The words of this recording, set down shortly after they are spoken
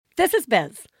This is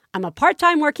Biz. I'm a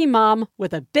part-time working mom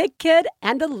with a big kid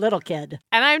and a little kid.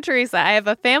 And I'm Teresa. I have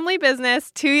a family business,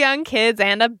 2 young kids,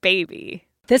 and a baby.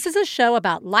 This is a show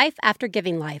about life after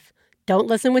giving life. Don't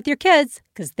listen with your kids,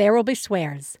 because there will be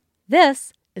swears.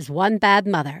 This is One Bad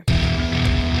Mother.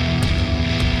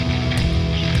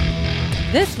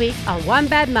 This week on One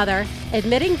Bad Mother,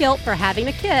 admitting guilt for having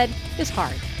a kid is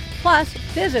hard. Plus,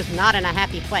 Biz is not in a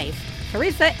happy place.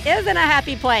 Teresa is in a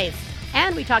happy place.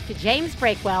 And we talked to James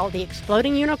Breakwell, the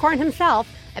exploding unicorn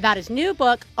himself, about his new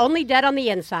book, Only Dead on the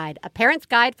Inside, A Parent's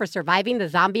Guide for Surviving the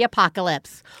Zombie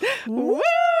Apocalypse. Woo!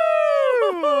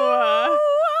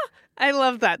 I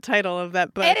love that title of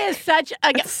that book. It is such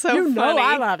a... It's so you know funny.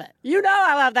 I love it. You know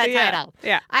I love that title.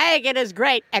 Yeah. I think it is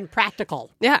great and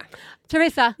practical. Yeah.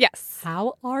 Teresa. Yes.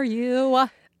 How are you?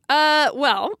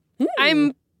 Well,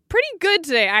 I'm pretty good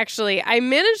today, actually. I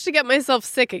managed to get myself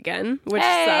sick again, which sucks.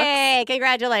 Hey,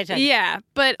 congratulations. Yeah,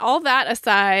 but all that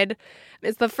aside,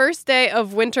 it's the first day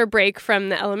of winter break from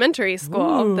the elementary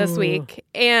school this week,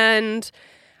 and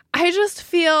I just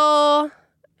feel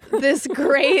this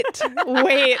great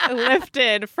weight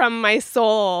lifted from my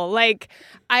soul. Like,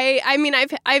 I mean,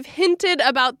 I've hinted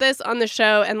about this on the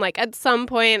show, and like at some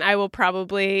point I will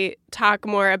probably talk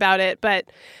more about it, but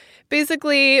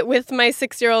basically, with my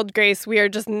 6-year-old Grace, we are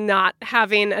just not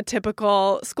having a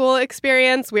typical school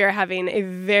experience. We are having a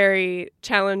very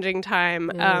challenging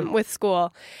time with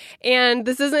school. And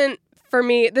this isn't for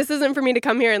me to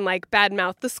come here and like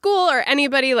badmouth the school or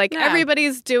anybody. Like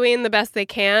everybody's doing the best they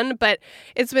can, but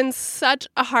it's been such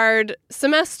a hard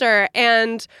semester.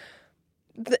 And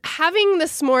having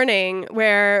this morning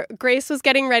where Grace was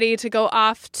getting ready to go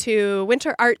off to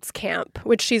winter arts camp,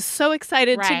 which she's so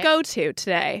excited to go to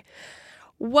today,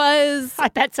 was...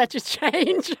 That's such a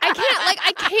change.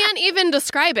 I can't even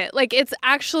describe it. Like, it's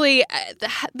actually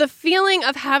the feeling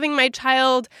of having my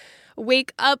child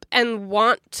wake up and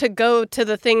want to go to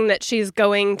the thing that she's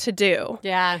going to do.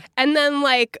 Yeah. And then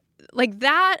like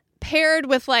that paired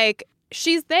with like,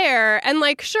 she's there, and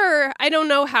like, sure, I don't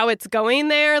know how it's going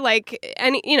there. Like,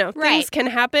 any, things can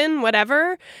happen,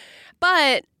 whatever.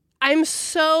 But I'm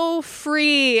so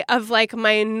free of like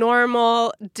my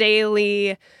normal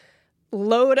daily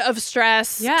load of stress,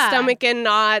 stomach in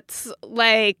knots,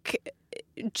 like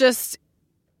just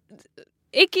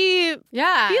icky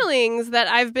feelings that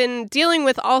I've been dealing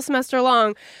with all semester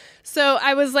long. So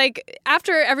I was like,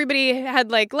 after everybody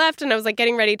had like left and I was like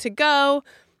getting ready to go,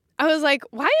 I was like,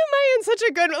 why am I in such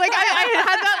a good... Like, I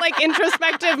had that, like,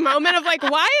 introspective moment of, like,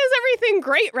 why is everything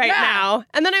great right now?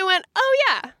 And then I went, oh,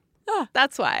 yeah,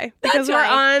 that's why. Because we're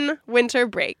on winter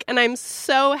break, and I'm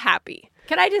so happy.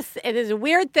 Can I just... It is a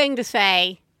weird thing to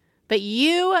say, but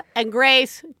you and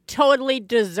Grace totally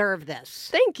deserve this.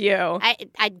 Thank you.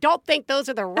 I don't think those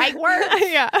are the right words.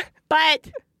 But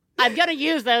I'm going to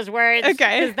use those words.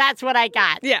 Okay. Because that's what I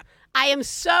got. Yeah. I am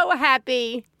so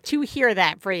happy to hear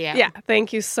that for you. Yeah,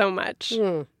 thank you so much.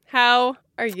 How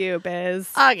are you, Biz?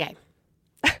 Okay.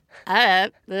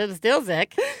 I'm still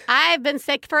sick. I've been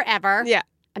sick forever. Yeah.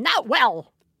 I'm not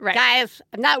well. Right. Guys,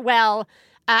 I'm not well.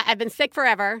 I've been sick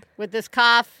forever with this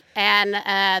cough and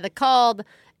the cold,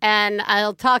 and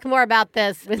I'll talk more about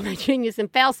this with my Genius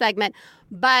and Fail segment,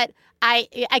 but I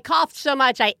coughed so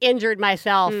much I injured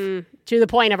myself to the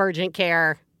point of urgent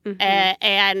care, so,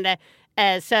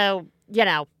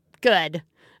 good,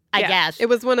 I guess. It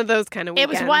was one of those kind of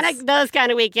weekends. It was one of those kind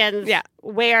of weekends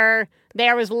where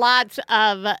there was lots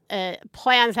of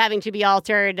plans having to be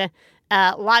altered,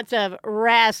 lots of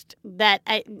rest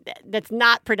that's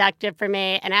not productive for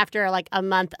me. And after like a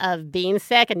month of being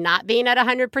sick and not being at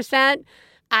 100%,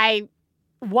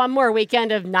 one more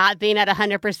weekend of not being at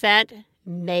 100%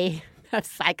 may have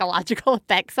psychological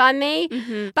effects on me.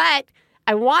 But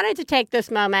I wanted to take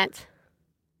this moment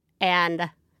and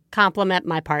compliment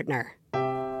my partner.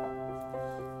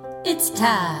 It's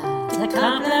time to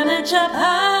compliment your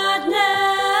partner.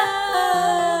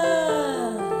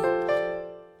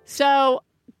 So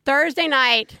Thursday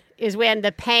night is when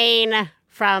the pain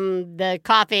from the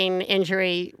coughing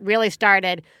injury really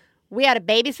started. We had a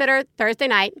babysitter Thursday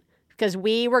night because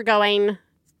we were going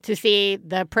to see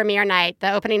the premiere night,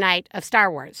 the opening night of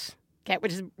Star Wars,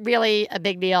 which is really a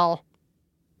big deal.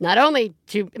 Not only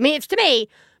to me, it's to me,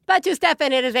 but to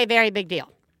Stefan, it is a very big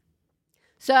deal.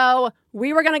 So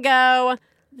we were going to go.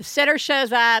 The sitter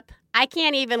shows up. I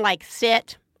can't even like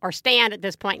sit or stand at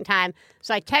this point in time.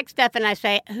 So I text Stefan and I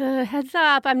say, heads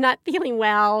up, I'm not feeling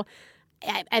well.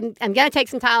 I'm going to take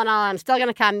some Tylenol. I'm still going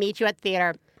to come meet you at the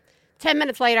theater. 10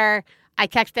 minutes later, I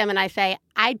text him and I say,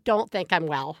 I don't think I'm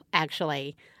well,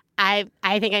 actually. I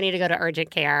think I need to go to urgent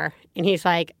care. And he's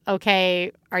like,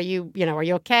 okay, are you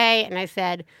okay? And I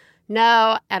said,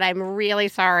 no, and I'm really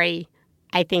sorry.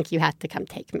 I think you have to come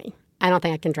take me. I don't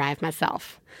think I can drive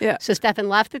myself. Yeah. So Stefan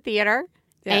left the theater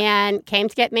and came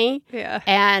to get me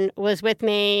and was with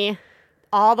me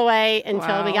all the way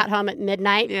until we got home at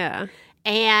midnight. Yeah.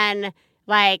 And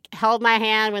like held my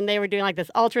hand when they were doing like this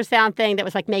ultrasound thing that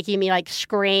was like making me like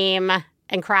scream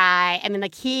and cry. I mean,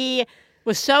 like he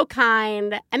was so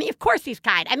kind. I mean, of course he's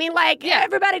kind. I mean, like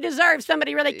everybody deserves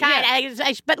somebody really kind.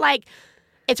 Yeah. But like,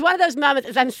 it's one of those moments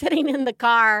as I'm sitting in the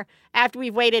car after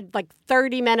we've waited like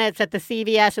 30 minutes at the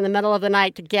CVS in the middle of the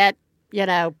night to get,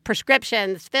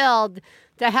 prescriptions filled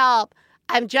to help.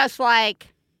 I'm just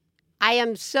like, I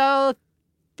am so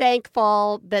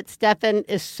thankful that Stefan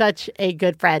is such a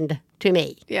good friend to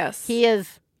me. Yes. He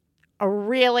is a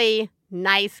really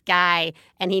nice guy,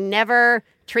 and he never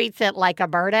treats it like a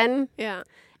burden. Yeah.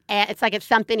 And it's like it's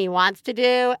something he wants to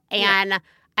do. And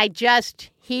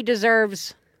he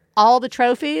deserves all the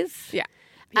trophies. Yeah.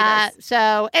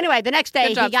 So anyway, the next day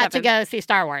Good job, he got Stefan. to go see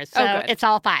Star Wars. So it's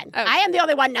all fine. Okay. I am the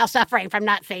only one now suffering from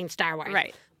not seeing Star Wars.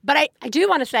 Right. But I do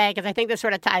want to say, because I think this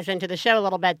sort of ties into the show a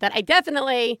little bit, that I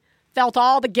definitely felt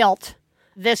all the guilt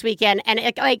this weekend. And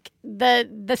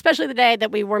especially the day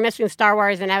that we were missing Star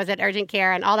Wars and I was at urgent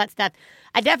care and all that stuff,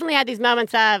 I definitely had these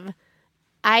moments of,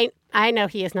 I know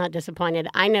he is not disappointed.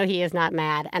 I know he is not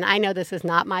mad. And I know this is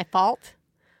not my fault.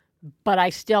 But I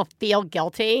still feel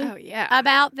guilty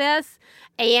about this.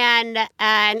 And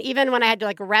even when I had to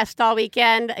like rest all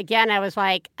weekend, again, I was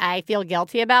like, I feel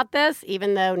guilty about this,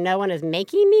 even though no one is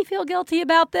making me feel guilty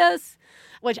about this,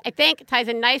 which I think ties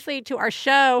in nicely to our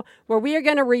show where we are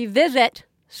going to revisit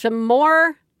some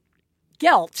more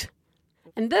guilt.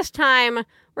 And this time,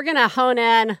 we're going to hone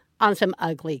in on some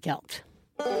ugly guilt.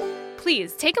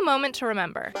 Please take a moment to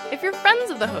remember, if you're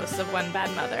friends of the hosts of One Bad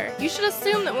Mother, you should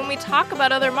assume that when we talk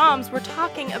about other moms, we're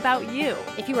talking about you.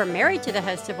 If you are married to the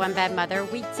host of One Bad Mother,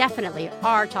 we definitely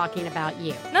are talking about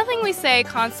you. Nothing we say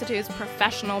constitutes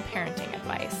professional parenting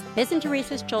advice. Biz and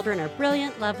Teresa's children are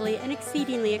brilliant, lovely, and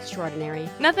exceedingly extraordinary.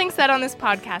 Nothing said on this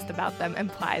podcast about them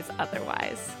implies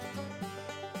otherwise.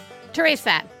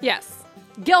 Teresa. Yes.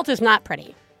 Guilt is not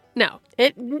pretty. No.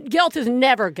 Guilt is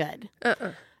never good.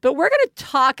 But we're going to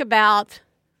talk about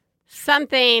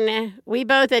something we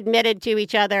both admitted to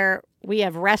each other we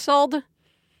have wrestled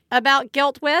about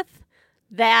guilt with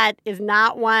that is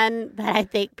not one that I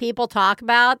think people talk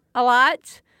about a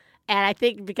lot. And I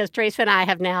think because Teresa and I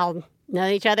have now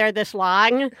known each other this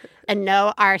long and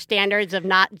know our standards of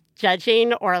not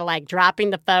judging or like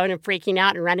dropping the phone and freaking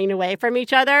out and running away from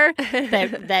each other,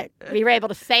 that we were able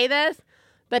to say this.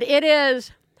 But it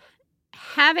is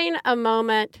having a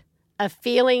moment of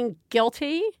feeling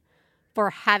guilty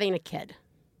for having a kid,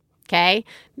 okay?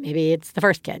 Maybe it's the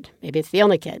first kid. Maybe it's the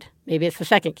only kid. Maybe it's the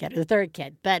second kid or the third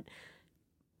kid. But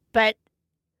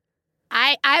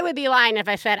I would be lying if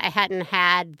I said I hadn't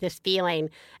had this feeling.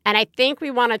 And I think we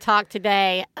want to talk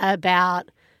today about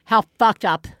how fucked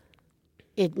up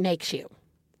it makes you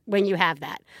when you have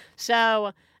that.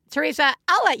 So, Teresa,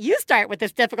 I'll let you start with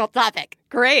this difficult topic.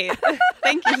 Great.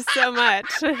 Thank you so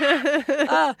much.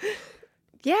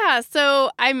 Yeah, so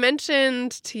I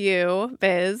mentioned to you,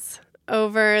 Biz,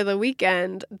 over the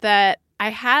weekend that I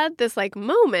had this like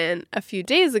moment a few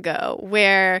days ago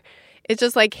where it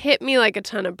just like hit me like a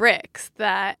ton of bricks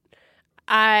that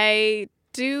I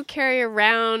do carry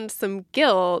around some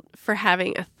guilt for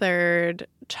having a third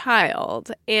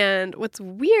child. And what's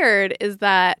weird is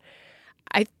that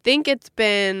I think it's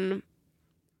been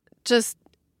just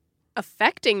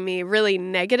affecting me really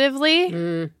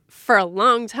negatively for a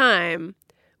long time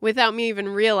without me even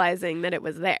realizing that it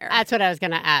was there. That's what I was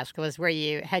going to ask, was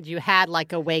had you had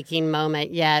like a waking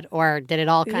moment yet, or did it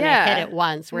all kind of hit at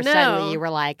once where suddenly you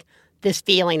were like, this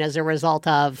feeling as a result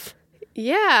of...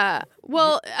 Yeah.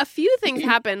 Well, a few things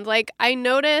happened. Like, I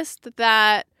noticed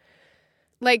that,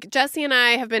 like, Jessie and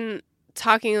I have been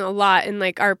talking a lot in,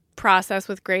 like, our process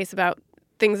with Grace about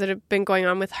things that have been going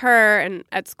on with her and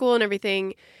at school and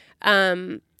everything.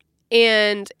 And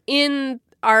in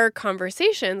our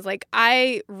conversations, like,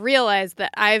 I realized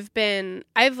that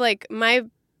my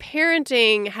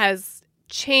parenting has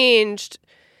changed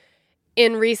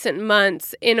in recent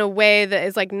months in a way that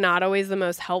is like not always the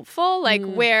most helpful, like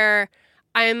where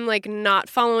I'm like not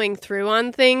following through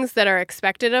on things that are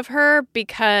expected of her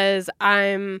because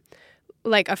I'm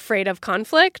like afraid of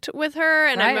conflict with her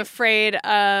and I'm afraid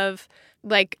of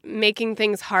like making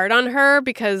things hard on her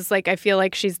because like I feel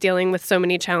like she's dealing with so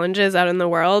many challenges out in the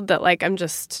world that like I'm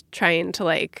just trying to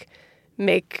like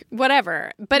make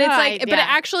whatever. But it's like but it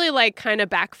actually like kind of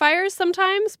backfires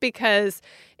sometimes because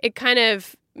it kind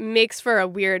of makes for a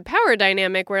weird power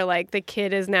dynamic where like the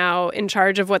kid is now in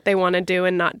charge of what they want to do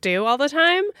and not do all the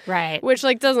time. Right. Which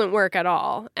like doesn't work at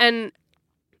all. And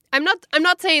I'm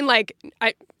not saying like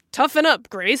toughen up,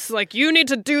 Grace. Like you need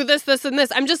to do this, this, and this.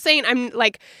 I'm just saying I'm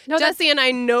like Jesse and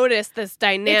I noticed this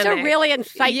dynamic. It's a really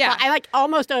insightful. Yeah. I like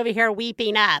almost over here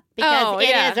weeping up because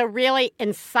it is a really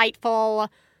insightful,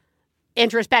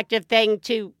 introspective thing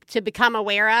to become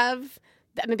aware of.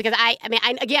 I mean, because I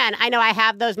know I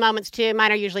have those moments too.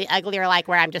 Mine are usually uglier, like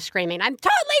where I'm just screaming, "I'm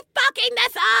totally fucking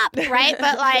this up," right?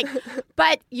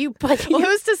 But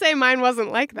who's to say mine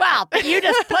wasn't like that? Well, but you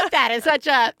just put that in such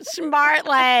a smart,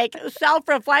 like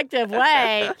self-reflective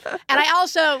way. And I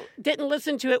also didn't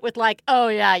listen to it with like, "Oh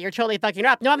yeah, you're totally fucking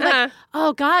her up." No, I'm like,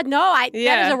 "Oh God, no!" That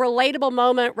is a relatable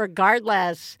moment,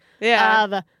 regardless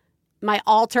of my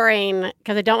altering,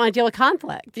 because I don't want to deal with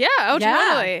conflict. Yeah,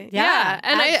 totally. Yeah.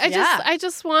 And I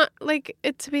just want like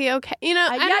it to be okay. You know,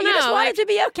 I don't know. You just want it to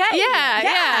be okay.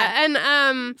 Yeah.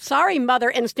 And sorry, mother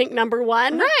instinct number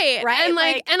one. Right.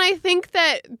 And and I think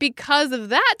that because of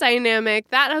that dynamic,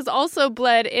 that has also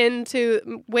bled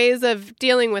into ways of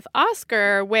dealing with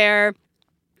Oscar where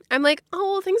I'm like,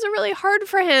 oh, well, things are really hard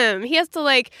for him. He has to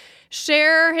like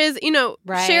share his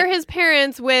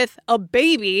parents with a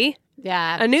baby.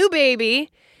 Yeah. A new baby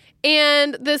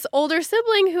and this older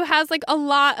sibling who has like a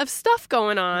lot of stuff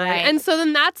going on. Right. And so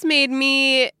then that's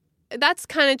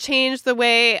kind of changed the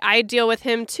way I deal with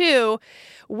him too,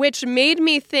 which made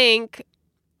me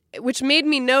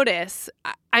notice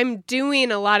I'm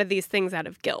doing a lot of these things out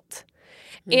of guilt.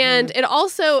 Mm-hmm. And it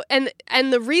also, and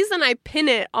the reason I pin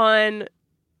it on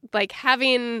like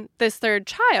having this third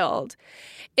child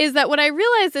is that what I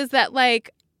realize is that like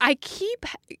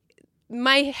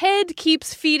my head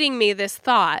keeps feeding me this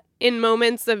thought in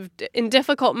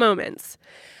difficult moments.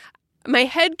 My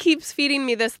head keeps feeding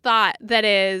me this thought that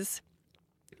is,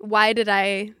 why did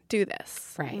I do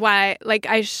this? Right. Why, like,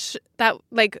 why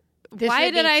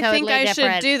did I think I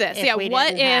should do this? Yeah.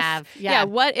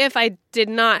 What if I did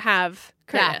not have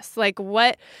Curtis?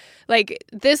 Yeah. Like,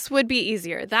 this would be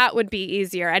easier. That would be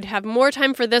easier. I'd have more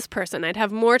time for this person. I'd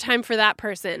have more time for that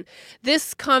person.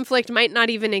 This conflict might not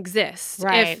even exist.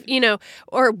 Right. If,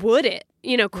 or would it?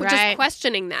 Just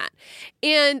questioning that.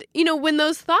 And, when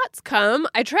those thoughts come,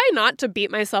 I try not to beat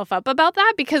myself up about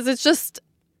that because it's just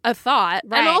a thought.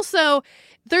 Right. And also,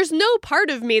 there's no part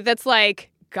of me that's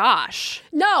like, gosh.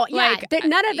 No, yeah. Like,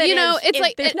 none of it it's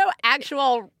like... There's no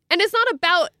actual... And it's not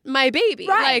about my baby.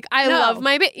 Right. Like, I love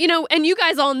my baby. And you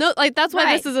guys all know, like, that's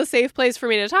why this is a safe place for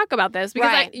me to talk about this.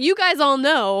 Because you guys all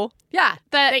know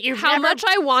that how much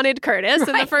I wanted Curtis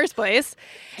in the first place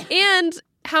and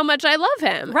how much I love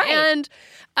him. Right.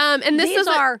 And these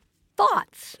are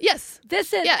thoughts. Yes.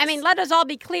 This is, I mean, let us all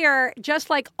be clear, just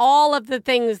like all of the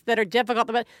things that are difficult.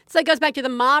 But so it goes back to the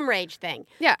mom rage thing.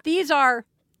 Yeah. These are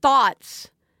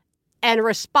thoughts and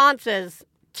responses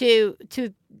to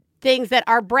things that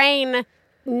our brain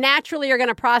naturally are going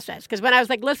to process. Because when I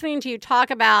was like listening to you talk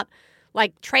about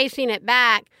like tracing it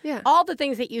back, all the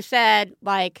things that you said,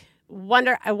 like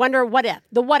I wonder what if,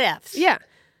 the what ifs. Yeah.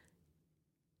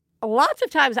 Lots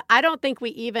of times I don't think we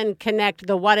even connect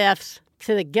the what ifs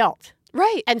to the guilt.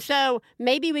 Right. And so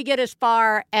maybe we get as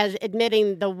far as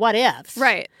admitting the what ifs.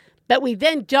 Right. But we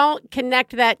then don't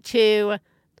connect that to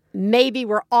maybe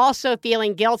we're also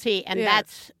feeling guilty and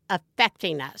that's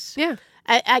affecting us. Yeah.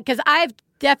 Because I've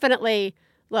definitely,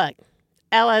 look,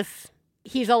 Ellis,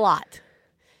 he's a lot.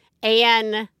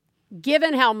 And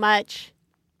given how much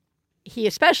he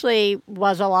especially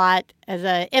was a lot as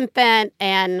an infant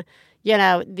and,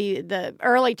 the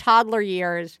early toddler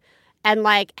years and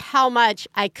like how much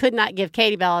I could not give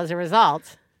Katie Bell as a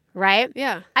result, right?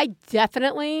 Yeah. I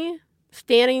definitely,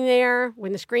 standing there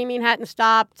when the screaming hadn't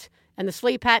stopped and the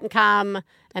sleep hadn't come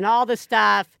and all this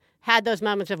stuff, had those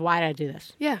moments of why did I do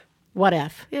this? Yeah. What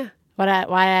if? Yeah.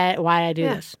 Why I do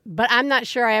this? But I'm not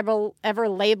sure I ever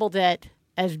labeled it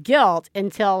as guilt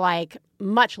until like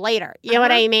much later. You know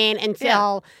what I mean?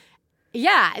 Until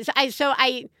So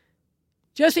I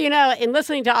just so you know, in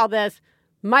listening to all this,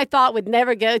 my thought would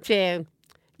never go to,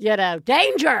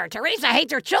 danger. Teresa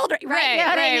hates her children. Right? You know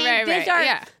what I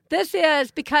mean? This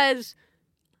is because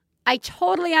I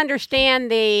totally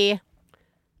understand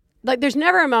there's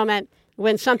never a moment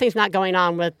when something's not going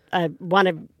on with one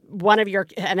of your,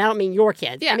 and I don't mean your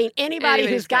kids. I mean anybody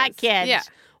who's got kids,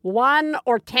 1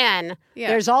 or 10,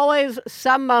 there's always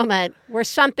some moment where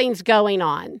something's going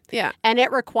on. Yeah. And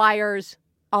it requires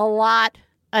a lot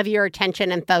of your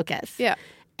attention and focus. Yeah.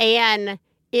 And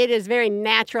it is very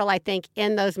natural, I think,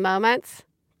 in those moments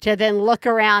to then look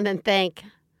around and think,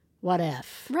 what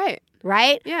if? Right.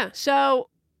 Right? Yeah. So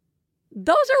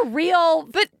those are real.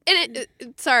 But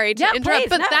sorry to interrupt, please,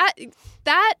 but no.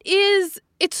 that is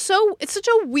it's such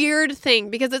a weird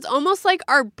thing because it's almost like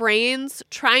our brains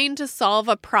trying to solve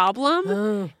a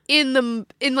problem in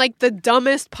like the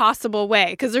dumbest possible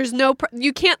way because there's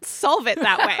you can't solve it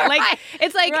that way. Like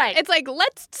it's like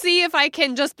let's see if I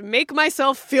can just make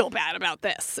myself feel bad about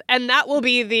this and that will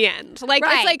be the end. Like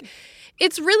it's like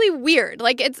it's really weird.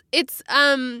 Like it's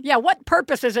what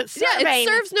purpose is it serving? Yeah, it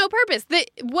serves no purpose.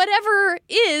 Whatever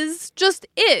is just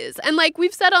is. And like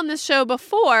we've said on this show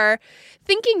before,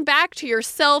 thinking back to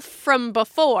yourself from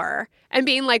before and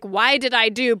being like, why did I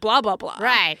do blah, blah, blah?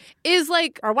 Right. Is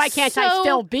like, or why can't I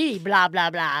still be blah, blah,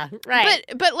 blah? Right.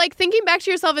 But like thinking back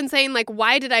to yourself and saying like,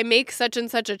 why did I make such and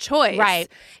such a choice? Right.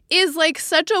 Is like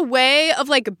such a way of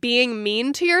like being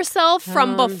mean to yourself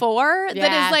from before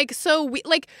that is like, so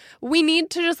we need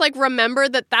to just like remember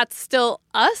that that's still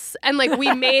us. And like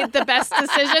we made the best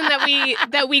decision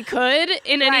that we could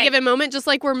in any given moment, just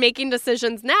like we're making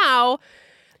decisions now.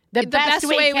 The best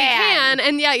way we can.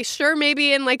 And yeah, sure,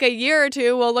 maybe in like a year or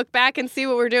two, we'll look back and see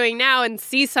what we're doing now and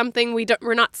see something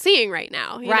we're not seeing right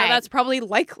now. You know, that's probably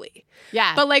likely.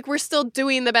 Yeah. But like we're still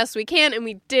doing the best we can and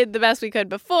we did the best we could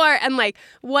before. And like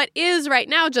what is right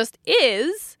now just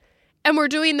is. And we're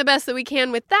doing the best that we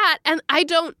can with that. And I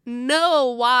don't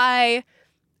know why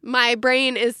my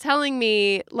brain is telling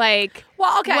me like,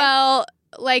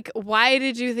 like, why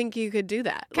did you think you could do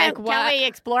that? Can we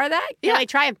explore that? Can we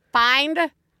try and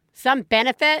find some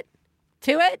benefit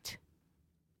to it?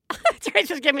 Terry's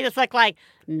just giving me this look like,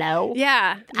 no.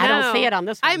 Yeah. I don't see it on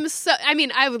this one.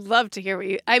 I would love to hear what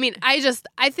you, I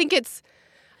think it's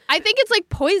like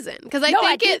poison because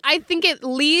I think it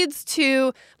leads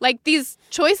to like these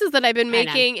choices that I've been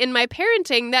making in my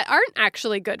parenting that aren't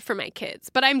actually good for my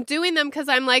kids. But I'm doing them because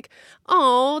I'm like,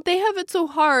 oh, they have it so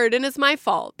hard and it's my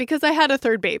fault because I had a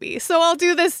third baby. So I'll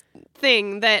do this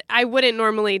thing that I wouldn't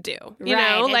normally do. You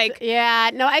know, like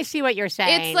I see what you're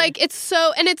saying. It's like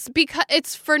and it's because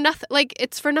it's for nothing. Like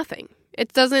it's for nothing.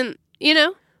 It doesn't. You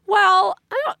know. Well,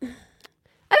 I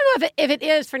don't know if it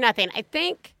is for nothing. I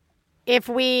think.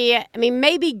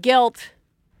 Maybe guilt,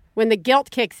 when the guilt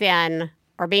kicks in,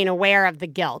 or being aware of the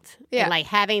guilt, and like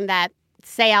having that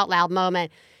say out loud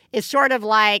moment, is sort of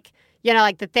like,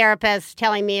 like the therapist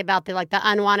telling me about the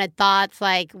unwanted thoughts,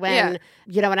 like when,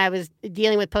 when I was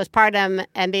dealing with postpartum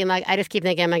and being like, I just keep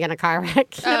thinking, am I going to car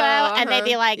wreck? And they'd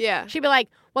be like, she'd be like,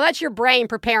 well, that's your brain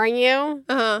preparing you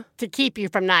to keep you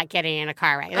from not getting in a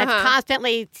car wreck. That's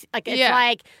constantly, like, it's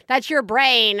like, that's your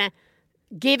brain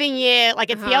giving you, like,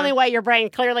 it's the only way your brain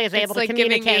clearly is able to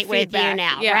communicate with you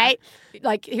now, right?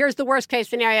 Like, here's the worst case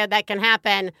scenario that can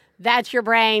happen. That's your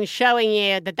brain showing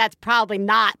you that that's probably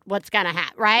not what's going to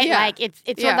happen, right? Yeah. Like, it's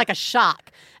sort of like a shock.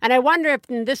 And I wonder if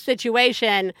in this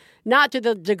situation, not to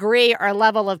the degree or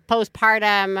level of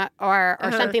postpartum or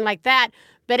something like that,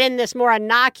 but in this more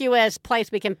innocuous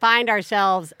place we can find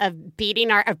ourselves of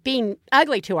being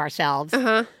ugly to ourselves,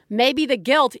 maybe the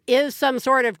guilt is some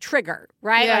sort of trigger,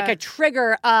 right? Like a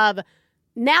trigger of,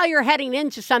 now you're heading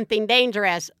into something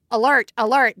dangerous. Alert,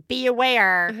 be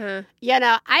aware.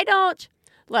 I'm not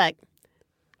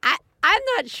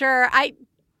sure.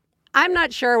 I'm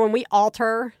not sure when we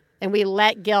alter and we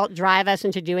let guilt drive us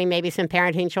into doing maybe some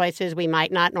parenting choices we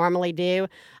might not normally do.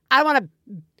 I want to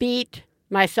beat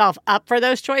myself up for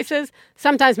those choices.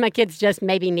 Sometimes my kids just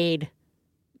maybe need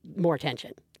more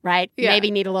attention, right? Yeah.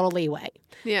 Maybe need a little leeway.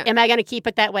 Yeah. Am I going to keep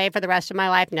it that way for the rest of my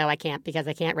life? No, I can't, because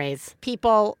I can't raise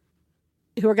people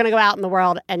who are going to go out in the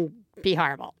world and be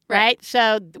horrible, right?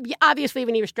 So obviously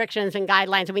we need restrictions and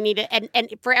guidelines, and we need to,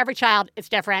 and for every child it's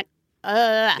different.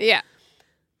 Yeah.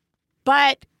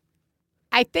 But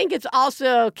I think it's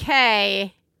also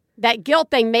okay, that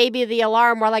guilt thing may be the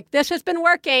alarm where, like, this has been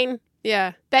working.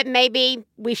 Yeah. That maybe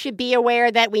we should be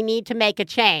aware that we need to make a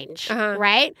change,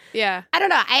 right? Yeah. I don't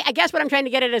know. I guess what I'm trying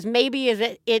to get at is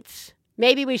maybe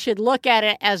maybe we should look at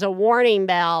it as a warning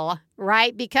bell,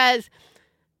 right? Because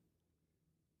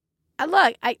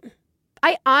look,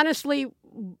 I honestly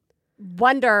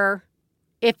wonder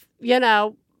if,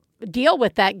 deal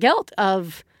with that guilt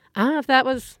of, I don't know if that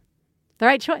was the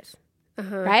right choice,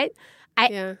 right?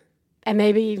 And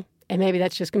maybe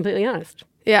that's just completely honest.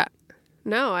 Yeah.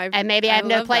 No, maybe I have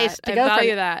no place to go from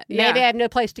that. Maybe I have no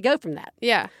place to go from that.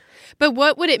 Yeah. But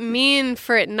what would it mean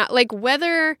for it not, like,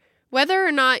 whether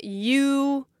or not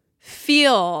you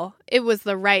feel it was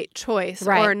the right choice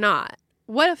or not,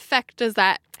 what effect does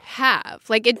that have?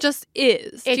 Like, it just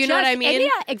is. Do you know what I mean? Yeah,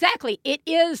 exactly. It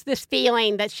is this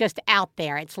feeling that's just out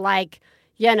there. It's like,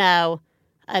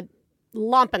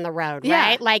 lump in the road, Yeah.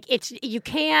 right? Like you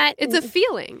can't. It's a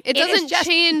feeling. It It is doesn't just-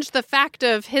 change the fact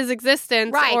of his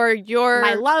existence Right. or your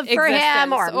my love for him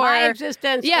existence or my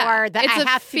existence Yeah, or that it's I a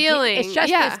have feeling. to. It's just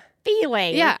Yeah. this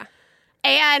feeling. Yeah.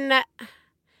 And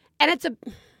it's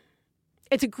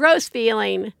a gross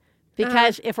feeling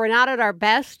because if we're not at our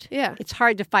best, Yeah. it's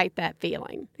hard to fight that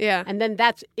feeling. Yeah. And then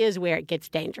is where it gets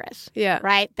dangerous. Yeah.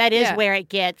 Right? That is Yeah. where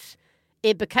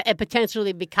it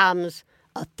potentially becomes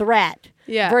a threat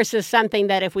Yeah. versus something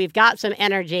that if we've got some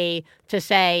energy to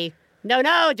say, no,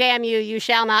 damn you, you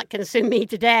shall not consume me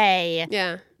today.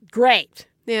 Yeah. Great.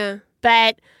 Yeah.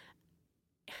 But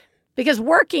because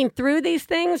working through these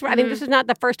things, I mean, this is not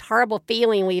the first horrible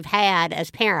feeling we've had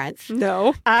as parents.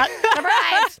 No.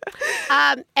 Surprise!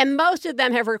 And most of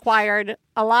them have required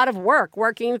a lot of work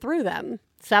working through them.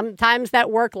 Sometimes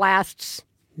that work lasts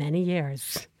many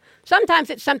years. Sometimes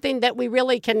it's something that we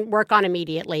really can work on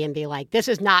immediately and be like, this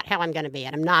is not how I'm going to be,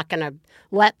 and I'm not going to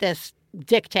let this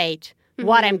dictate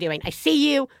what I'm doing. I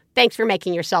see you. Thanks for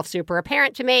making yourself super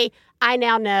apparent to me. I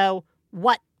now know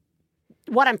what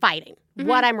I'm fighting,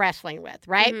 what I'm wrestling with,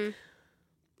 right?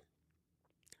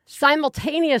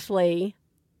 Simultaneously,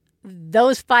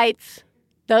 those fights,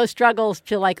 those struggles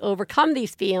to like overcome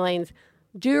these feelings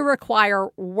do require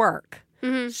work.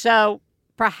 So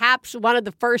perhaps one of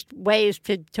the first ways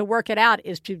to work it out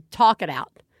is to talk it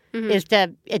out, is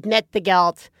to admit the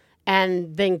guilt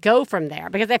and then go from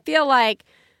there. Because I feel like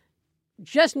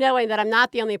just knowing that I'm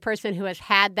not the only person who has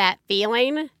had that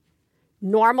feeling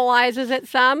normalizes it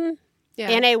some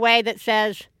in a way that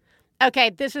says,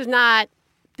 okay, this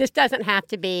doesn't have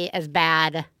to be as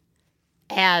bad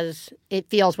as it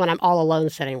feels when I'm all alone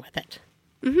sitting with it.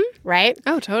 Right?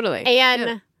 Oh, totally.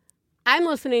 And I'm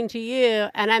listening to you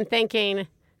and I'm thinking,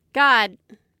 God,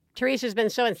 Teresa's been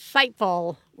so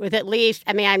insightful with at least,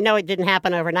 I mean, I know it didn't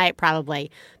happen overnight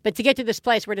probably, but to get to this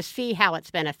place where to see how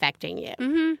it's been affecting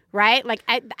you, right? Like,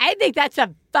 I think that's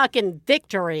a fucking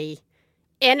victory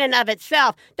in and of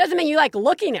itself. Doesn't mean you like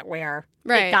looking at where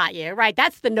it got you, right?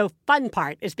 That's the no fun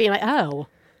part, is being like, oh,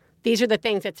 these are the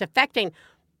things it's affecting.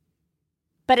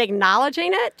 But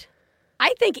acknowledging it,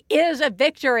 I think, is a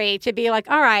victory to be like,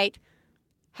 all right,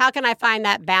 how can I find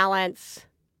that balance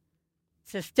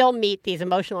to still meet these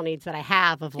emotional needs that I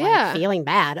have of like feeling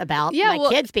bad about my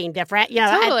kids being different,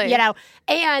 Totally.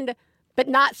 but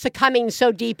not succumbing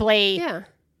so deeply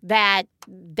that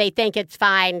they think it's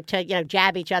fine to,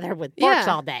 jab each other with forks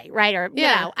all day, right? Or,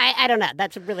 I don't know.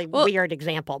 That's a really weird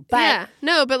example. But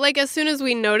no, but like as soon as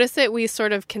we notice it, we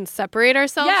sort of can separate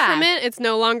ourselves from it. It's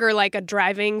no longer like a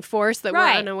driving force that we're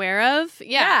unaware of.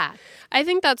 Yeah. I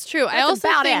think that's true. I also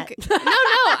think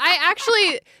I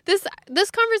actually this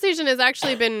conversation has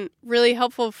actually been really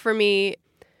helpful for me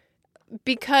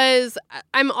because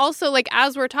I'm also like,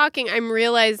 as we're talking, I'm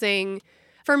realizing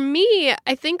for me,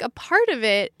 I think a part of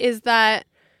it is that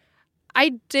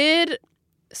I did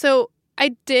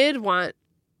want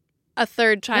a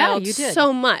third child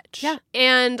so much. Yeah.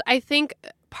 And I think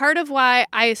part of why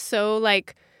I so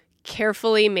like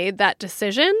carefully made that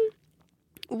decision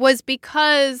was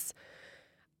because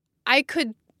I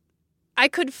could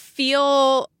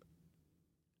feel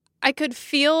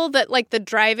that like the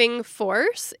driving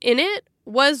force in it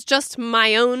was just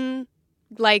my own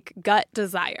like gut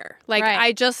desire. Like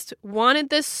I just wanted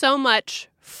this so much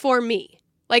for me.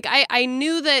 Like I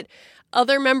knew that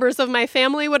other members of my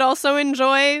family would also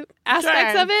enjoy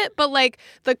aspects of it, but like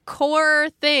the core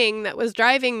thing that was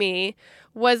driving me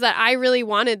was that I really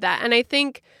wanted that. And I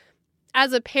think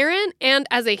as a parent and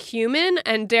as a human,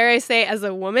 and dare I say as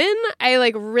a woman, I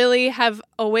like really have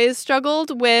always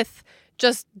struggled with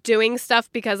just doing stuff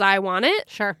because I want it.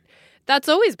 Sure. That's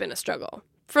always been a struggle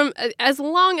from as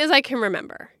long as I can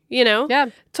remember, Yeah.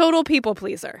 Total people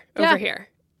pleaser over here.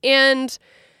 And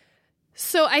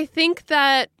so I think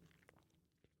that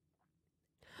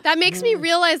makes me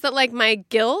realize that like my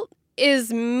guilt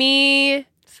is me.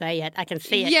 Say it. I can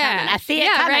see it coming. I see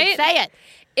it coming. Right? Say it.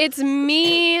 It's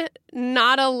me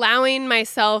not allowing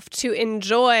myself to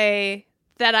enjoy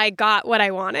that I got what I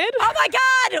wanted. Oh my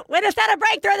God! When is that a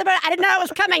breakthrough? I didn't know it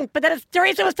was coming, but then as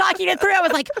Teresa was talking it through, I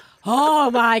was like, oh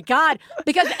my God.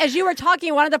 Because as you were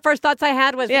talking, one of the first thoughts I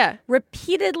had was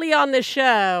repeatedly on the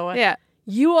show,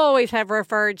 you always have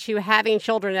referred to having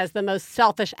children as the most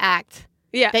selfish act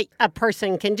that a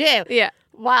person can do. Yeah.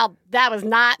 Well, that was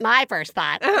not my first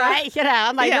thought, right?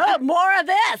 I'm like, oh, more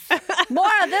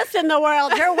of this in the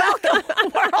world. You're welcome,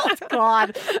 world.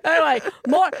 God. Anyway,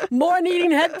 more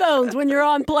needing headphones when you're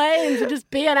on planes and just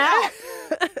being out.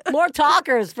 More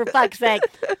talkers, for fuck's sake.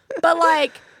 But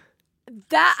like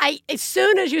that, as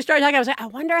soon as you started talking, I was like, I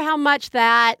wonder how much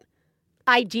that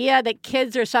idea that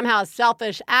kids are somehow a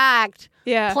selfish act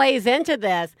plays into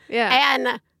this. Yeah.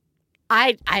 And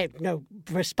I have no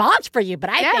response for you, but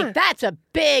I think that's a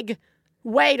big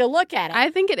way to look at it. I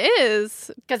think it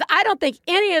is. Because I don't think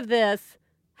any of this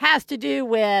has to do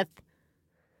with,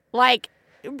 like,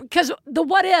 because the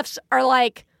what ifs are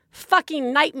like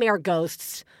fucking nightmare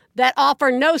ghosts that offer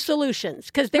no solutions.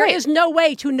 Because there is no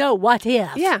way to know what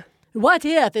if. Yeah. What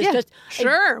if is just...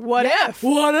 Sure, what if?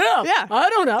 What if? Yeah. I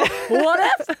don't know.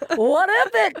 What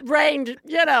if it rained,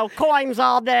 coins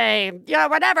all day?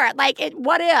 Whatever. Like,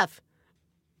 what if?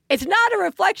 It's not a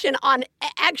reflection on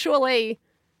actually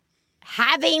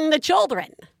having the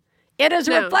children. It is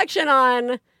a reflection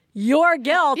on your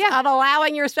guilt of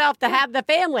allowing yourself to have the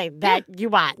family that you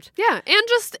want. Yeah, and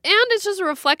it's just a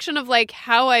reflection of like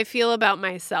how I feel about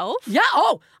myself. Yeah,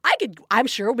 I'm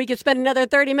sure we could spend another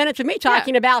 30 minutes with me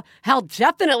talking about how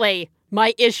definitely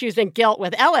my issues and guilt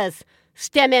with Ellis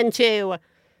stem into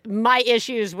my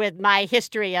issues with my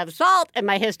history of assault and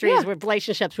my histories with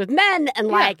relationships with men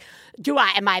and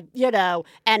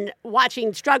and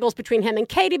watching struggles between him and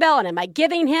Katie Bell, and am I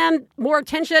giving him more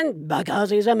attention because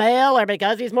he's a male or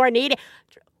because he's more needy?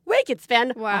 We could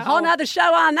spend a whole nother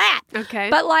show on that.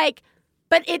 Okay. But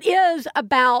it is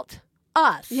about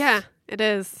us. Yeah, it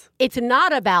is. It's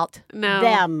not about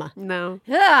them. No.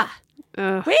 Ugh.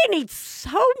 We need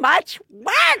so much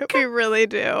work. We really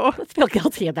do. Let's feel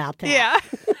guilty about that. Yeah.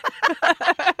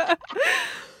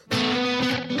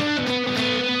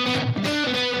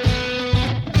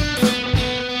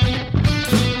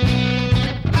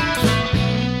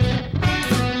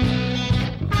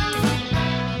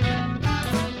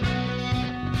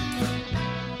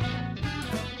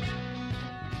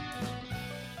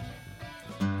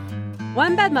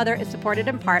 One Bad Mother is supported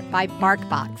in part by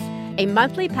BarkBox, a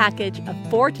monthly package of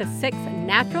 4 to 6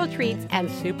 natural treats and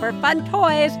super fun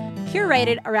toys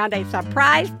curated around a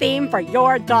surprise theme for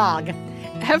your dog.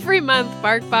 Every month,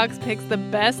 BarkBox picks the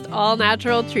best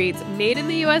all-natural treats made in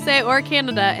the USA or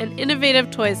Canada and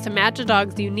innovative toys to match a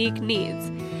dog's unique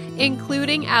needs,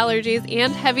 including allergies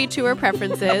and heavy chewer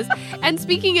preferences. And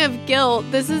speaking of guilt,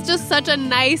 this is just such a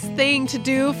nice thing to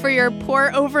do for your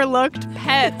poor overlooked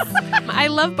pets. I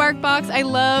love BarkBox. I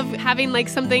love having like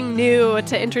something new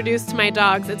to introduce to my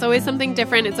dogs. It's always something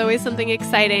different. It's always something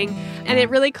exciting. And it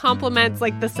really complements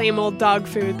like the same old dog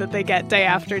food that they get day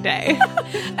after day.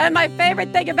 And my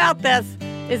favorite thing about this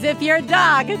is if your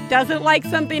dog doesn't like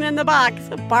something in the box,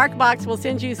 BarkBox will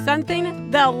send you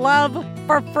something they'll love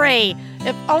for free.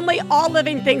 If only all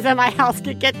living things in my house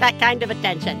could get that kind of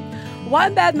attention.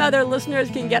 One Bad Mother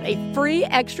listeners can get a free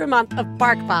extra month of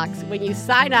BarkBox when you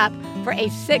sign up for a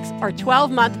 6 or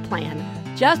 12-month plan.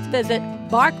 Just visit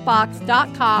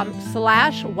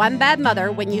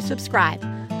barkbox.com/onebadmother when you subscribe.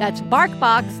 That's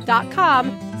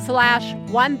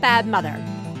barkbox.com/onebadmother.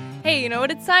 Hey, you know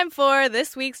what it's time for?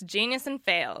 This week's Genius and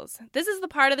Fails. This is the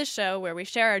part of the show where we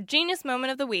share our genius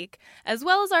moment of the week, as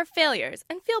well as our failures,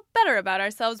 and feel better about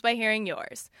ourselves by hearing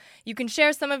yours. You can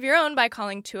share some of your own by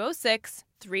calling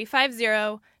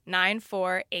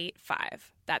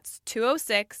 206-350-9485. That's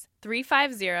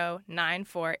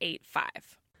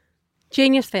 206-350-9485.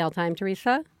 Genius fail time,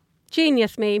 Teresa.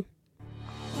 Genius me.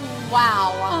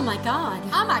 Wow. Oh my God.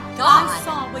 Oh my God. I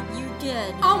saw what you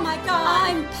did. Oh my God.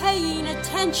 I'm paying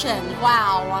attention.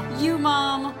 Wow. You,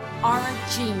 Mom, are a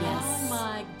genius. Oh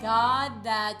my God,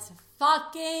 that's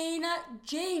fucking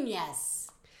genius.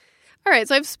 All right,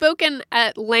 so I've spoken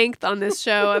at length on this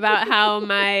show about how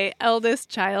my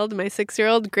eldest child, my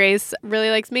 6-year-old Grace,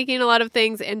 really likes making a lot of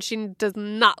things, and she does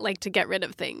not like to get rid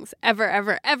of things. Ever,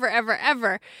 ever, ever, ever,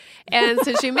 ever. And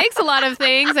since she makes a lot of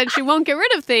things and she won't get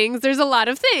rid of things, there's a lot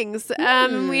of things.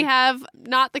 We have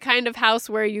not the kind of house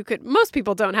where you could, most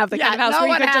people don't have the kind of house where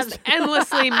you could just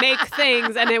endlessly make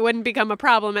things and it wouldn't become a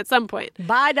problem at some point.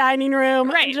 Buy dining room,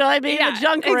 enjoy being in the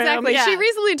junk room. Exactly. Yeah. She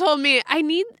recently told me, I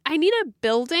need a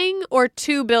building or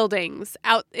 2 buildings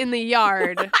out in the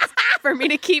yard for me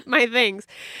to keep my things.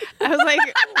 I was like,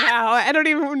 wow, I don't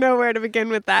even know where to begin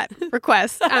with that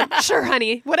request. Sure,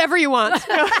 honey, whatever you want.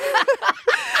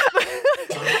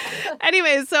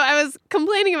 Anyways, so I was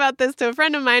complaining about this to a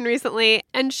friend of mine recently,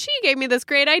 and she gave me this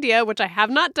great idea, which I have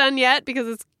not done yet because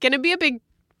it's going to be a big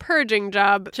purging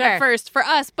job at first for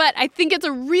us, but I think it's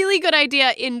a really good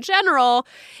idea in general.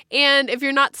 And if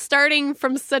you're not starting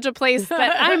from such a place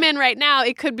that I'm in right now,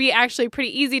 it could be actually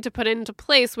pretty easy to put into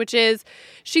place, which is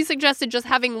she suggested just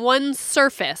having one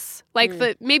surface, like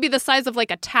maybe the size of like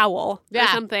a towel or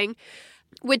something,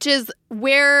 which is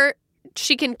where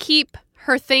she can keep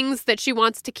her things that she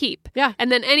wants to keep. Yeah.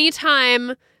 And then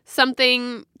anytime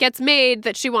something gets made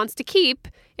that she wants to keep,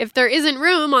 if there isn't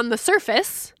room on the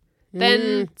surface,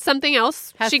 then something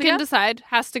else Has she to can go? decide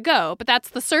has to go. But that's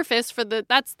the surface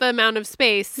that's the amount of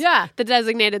space, the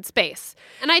designated space.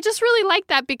 And I just really like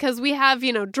that because we have,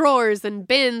 drawers and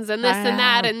bins and this and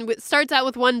that. And it starts out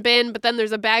with one bin, but then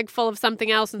there's a bag full of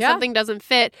something else and something doesn't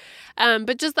fit.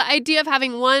 But just the idea of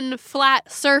having one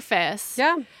flat surface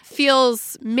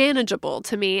feels manageable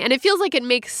to me. And it feels like it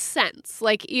makes sense.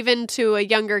 Like even to a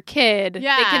younger kid, they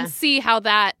can see how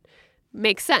that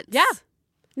makes sense. Yeah.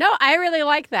 No, I really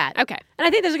like that. Okay. And I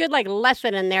think there's a good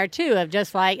lesson in there too of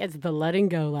just it's the letting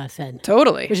go lesson.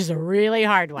 Totally. Which is a really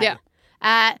hard one.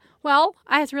 Yeah. Well,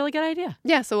 it's a really good idea.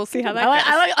 Yeah, so we'll see how that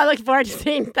goes. I look forward to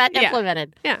seeing that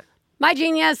implemented. Yeah. My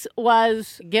genius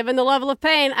was, given the level of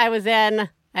pain I was in,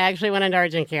 I actually went into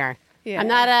urgent care. Yeah.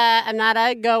 I'm not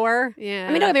a goer. Yeah.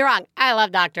 I mean, don't get me wrong. I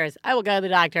love doctors. I will go to the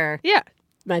doctor. Yeah.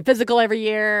 My physical every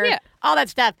year. Yeah. All that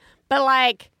stuff. But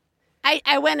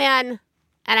I went in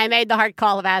and I made the hard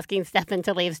call of asking Stefan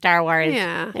to leave Star Wars.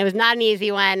 Yeah. It was not an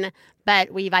easy one,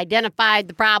 but we've identified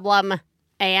the problem,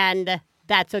 and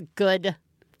that's a good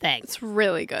thing. It's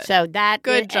really good. So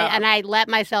Good job. And I let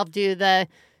myself do the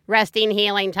resting,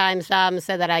 healing time some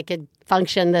so that I could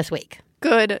function this week.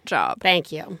 Good job.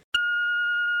 Thank you.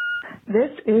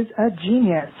 This is a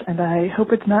genius, and I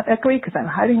hope it's not echoey because I'm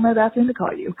hiding in my bathroom to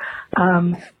call you.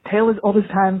 Tale as old as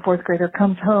time, fourth grader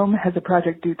comes home, has a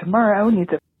project due tomorrow, needs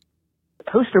a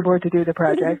poster board to do the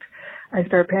project. I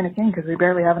start panicking because we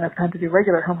barely have enough time to do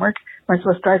regular homework. We're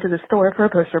supposed to drive to the store for a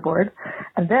poster board.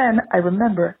 And then I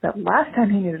remember that last time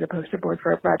he needed a poster board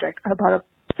for a project, I bought a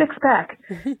 6-pack.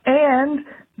 And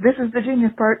this is the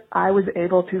genius part. I was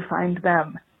able to find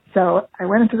them. So I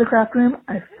went into the craft room.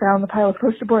 I found the pile of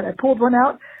poster board. I pulled one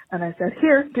out, and I said,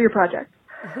 here, do your project.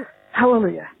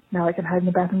 Hallelujah. Now I can hide in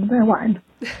the bathroom with my wine.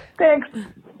 Thanks.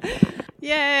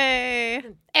 Yay.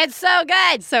 It's so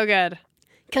good. So good.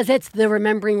 Because it's the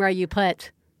remembering where you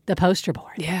put the poster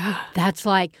board. Yeah. That's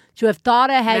to have thought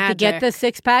ahead to get the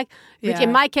 6-pack, which Yeah.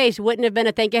 in my case wouldn't have been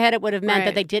a think ahead. It would have meant Right.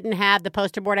 that they didn't have the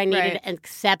poster board I needed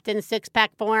except in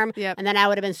 6-pack form. Yep. And then I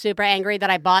would have been super angry that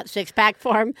I bought 6-pack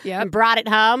form Yep. and brought it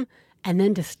home. And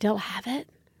then to still have it.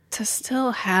 To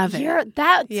still have it.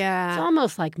 It's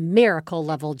almost like miracle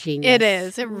level genius. It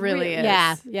is. It really is.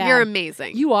 Yeah. You're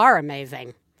amazing. You are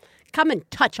amazing. Come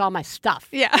and touch all my stuff.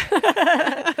 Yeah.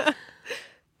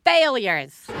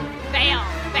 Failures. Fail,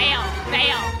 fail,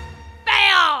 fail,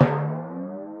 fail!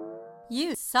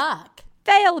 You suck.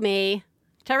 Fail me,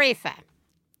 Teresa.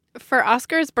 For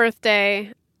Oscar's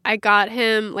birthday, I got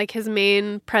him, his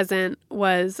main present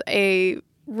was a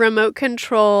remote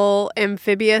control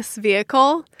amphibious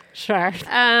vehicle. Sure.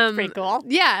 Pretty cool.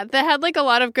 Yeah, that had a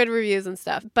lot of good reviews and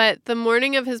stuff. But the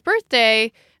morning of his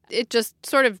birthday, it just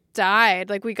sort of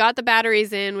died. We got the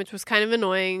batteries in, which was kind of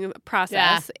annoying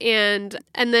process. And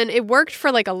then it worked for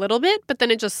a little bit, but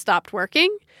then it just stopped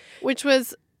working, which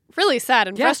was really sad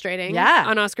and frustrating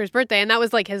on Oscar's birthday. And that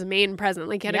was his main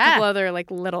present. He had a couple other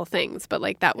little things, but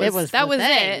that was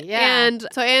it. Yeah. And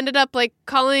so I ended up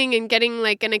calling and getting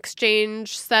an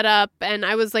exchange set up, and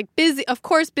I was busy, of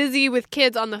course, busy with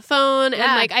kids on the phone.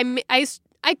 And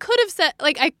I could have said,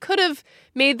 I could have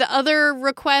made the other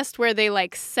request where they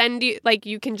send you,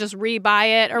 you can just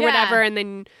rebuy it or whatever, and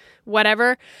then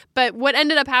whatever. But what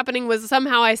ended up happening was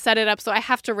somehow I set it up so I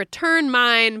have to return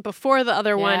mine before the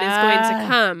other one is going to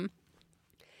come.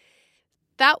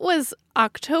 That was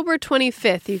October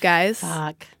 25th, you guys.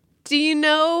 Fuck. Do you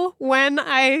know when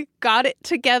I got it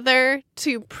together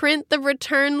to print the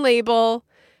return label,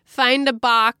 find a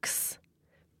box,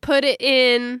 put it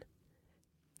in,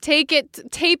 take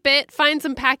it, tape it, find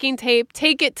some packing tape,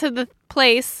 take it to the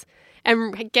place,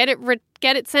 and get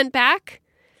it sent back?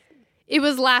 It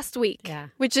was last week,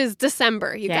 which is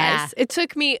December, you guys. It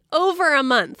took me over a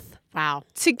month. Wow.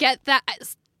 To get that.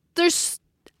 And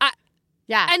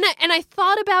I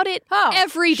thought about it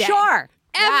every day. Sure.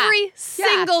 Every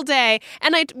single day.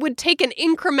 And I would take an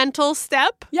incremental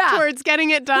step towards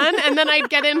getting it done, and then I'd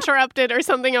get interrupted or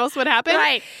something else would happen.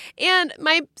 Right. And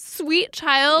my sweet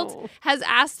child has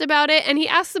asked about it, and he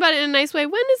asks about it in a nice way.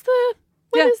 When is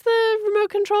the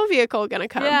remote control vehicle going to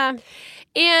come? Yeah.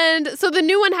 And so the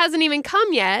new one hasn't even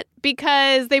come yet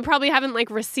because they probably haven't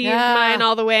received mine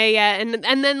all the way yet. And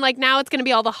then now it's going to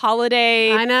be all the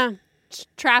holiday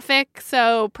traffic.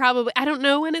 So probably, I don't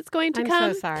know when it's going to come.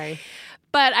 I'm so sorry.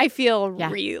 But I feel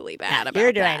really bad about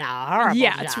You're that. doing a horrible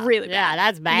job. It's really bad. Yeah,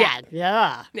 that's bad.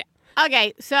 Yeah.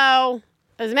 Okay, so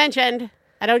as mentioned,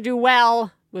 I don't do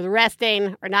well with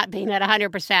resting or not being at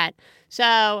 100%.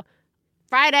 So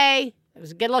Friday, it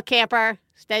was a good little camper,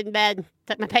 stayed in bed,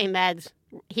 took my pain meds,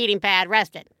 heating pad,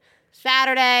 rested.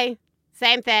 Saturday,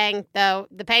 same thing, though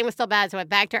the pain was still bad, so I went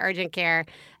back to urgent care,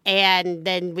 and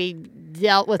then we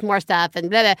dealt with more stuff, and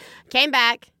blah, blah. Came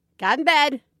back, got in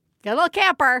bed, got a little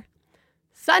camper.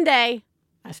 Sunday,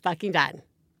 I was fucking done.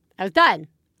 I was done.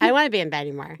 I didn't want to be in bed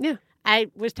anymore. Yeah. I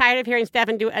was tired of hearing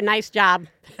Stefan do a nice job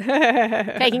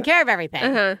taking care of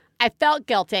everything. I felt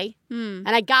guilty, and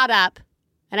I got up,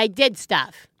 and I did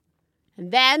stuff.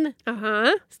 And then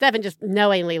Stefan just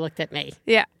knowingly looked at me.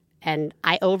 Yeah. And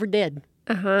I overdid.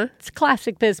 It's a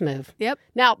classic Biz move. Yep.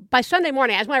 Now, by Sunday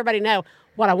morning, I just want everybody to know,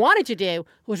 what I wanted to do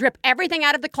was rip everything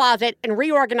out of the closet and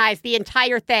reorganize the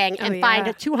entire thing and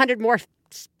find 200 more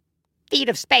feet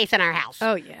of space in our house.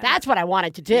 Oh, yeah. That's what I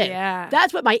wanted to do. Yeah.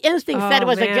 That's what my instinct said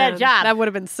was a good job. That would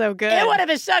have been so good. It would have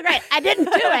been so great. I didn't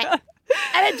do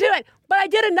it. But I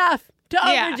did enough to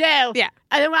overdo. Yeah.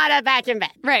 I didn't want to back in bed.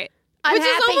 Right. I'm Which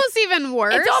happy. is almost even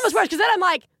worse. It's almost worse because then I'm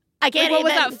like, I can't Like,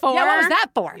 what even. was that for? Yeah, what was that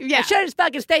for? Yeah. I should have just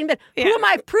fucking stayed in bed. Yeah. Who am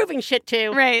I proving shit to?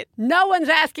 Right. No one's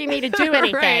asking me to do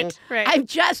anything. Right. I'm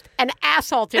just an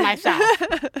asshole to myself.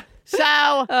 So,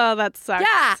 Oh, that sucks.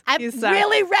 yeah, You I'm suck.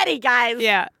 really ready, guys,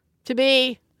 Yeah. to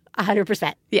be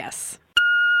 100%. Yes.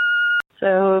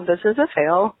 So this is a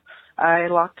fail. I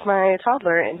locked my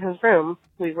toddler in his room.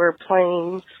 We were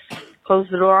playing Close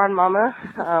the Door on Mama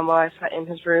while I sat in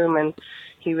his room, and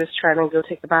he was trying to go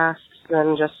take a bath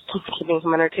and just keeping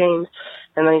him entertained.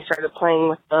 And then he started playing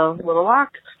with the little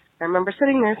lock. I remember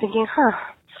sitting there thinking,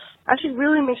 I should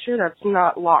really make sure that's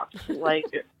not locked. Like,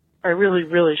 I really,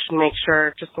 really should make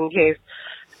sure just in case.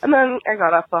 And then I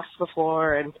got up off the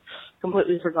floor and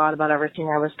completely forgot about everything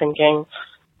I was thinking.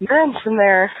 And then from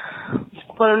there,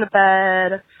 put him to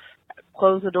bed,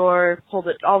 closed the door, pulled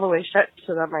it all the way shut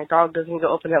so that my dog doesn't go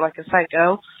open it like a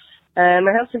psycho. And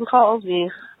my husband calls me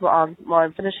while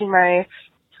I'm finishing my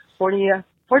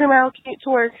 40-mile commute to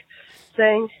work,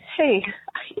 saying, hey,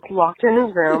 he's locked in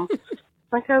his room. I'm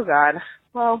like, oh, God.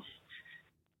 Well,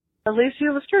 at least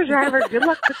you have a screwdriver. Good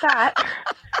luck with that.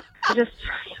 Just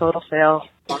total fail,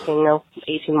 locking an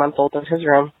 18-month-old in his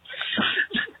room.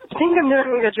 I think I'm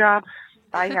doing a good job.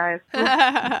 Bye, guys.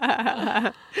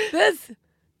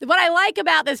 What I like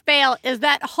about this fail is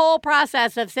that whole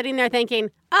process of sitting there thinking,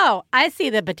 oh, I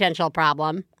see the potential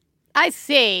problem. I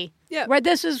see where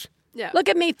this is. Yeah. Look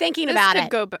at me thinking about it.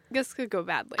 This could go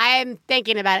badly. I am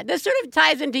thinking about it. This sort of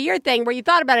ties into your thing where you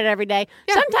thought about it every day.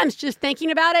 Yeah. Sometimes just thinking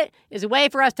about it is a way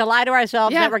for us to lie to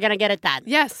ourselves that we're going to get it done.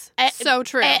 Yes. So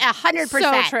true. 100%.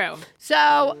 So true.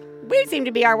 So we seem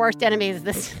to be our worst enemies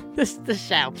this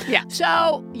show. Yeah.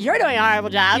 So you're doing a horrible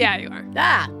job. Yeah, you are.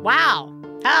 Wow.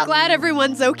 Glad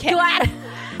everyone's okay. Glad.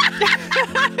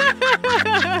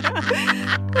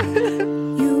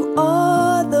 You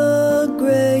are the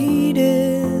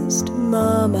greatest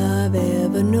mom I've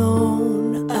ever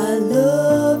known. I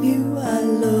love you, I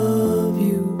love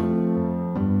you.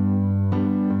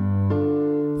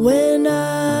 When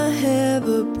I have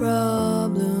a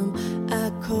problem,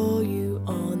 I call you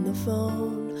on the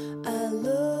phone. I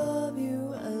love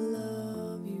you, I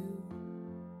love you.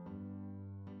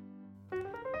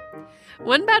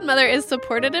 One Bad Mother is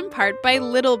supported in part by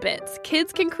Little Bits.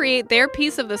 Kids can create their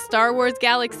piece of the Star Wars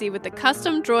galaxy with the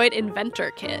custom droid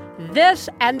inventor kit. This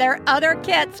and their other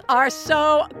kits are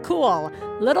so cool.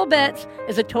 Little Bits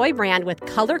is a toy brand with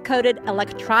color-coded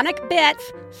electronic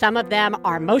bits. Some of them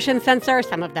are motion sensors,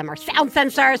 some of them are sound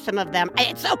sensors, some of them,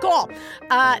 it's so cool,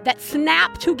 that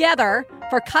snap together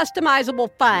for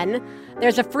customizable fun.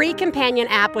 There's a free companion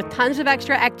app with tons of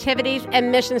extra activities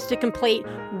and missions to complete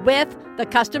with the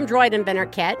custom droid inventor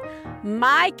kit.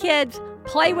 My kids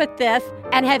play with this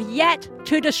and have yet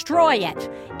to destroy it.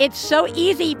 It's so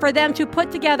easy for them to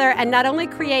put together and not only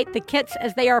create the kits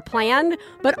as they are planned,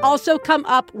 but also come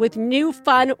up with new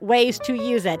fun ways to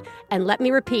use it. And let me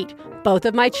repeat, both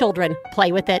of my children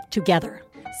play with it together.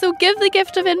 So give the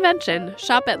gift of invention.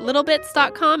 Shop at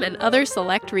littlebits.com and other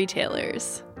select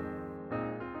retailers.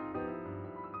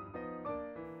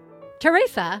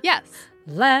 Teresa? Yes.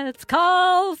 Let's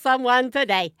call someone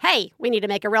today. Hey, we need to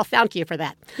make a real sound cue for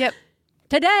that. Yep.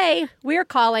 Today, we're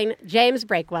calling James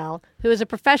Breakwell, who is a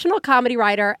professional comedy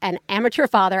writer and amateur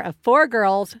father of 4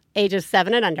 girls, ages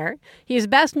 7 and under. He's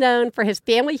best known for his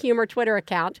family humor Twitter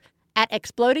account at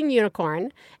Exploding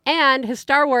Unicorn and his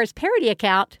Star Wars parody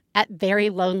account at Very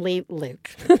Lonely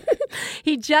Luke.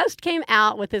 He just came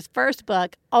out with his first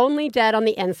book, Only Dead on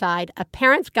the Inside, A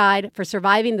Parent's Guide for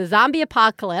Surviving the Zombie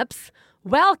Apocalypse.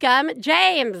 Welcome,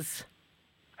 James.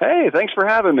 Hey, thanks for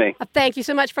having me. Thank you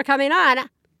so much for coming on.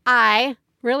 I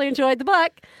really enjoyed the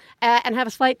book and have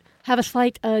a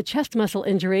slight chest muscle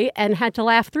injury and had to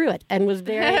laugh through it and was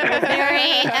very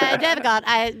difficult.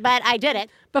 But I did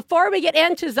it. Before we get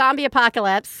into zombie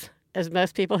apocalypse, as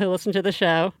most people who listen to the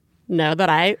show know that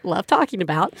I love talking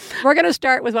about. We're going to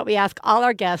start with what we ask all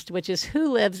our guests, which is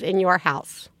who lives in your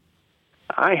house?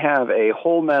 I have a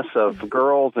whole mess of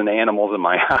girls and animals in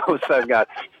my house. I've got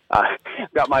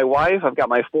my wife. I've got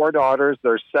my 4 daughters.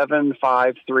 They're 7,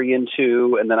 5, 3, and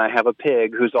 2. And then I have a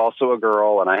pig who's also a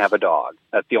girl, and I have a dog.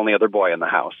 That's the only other boy in the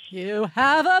house. You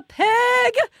have a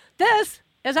pig. This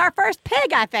is our first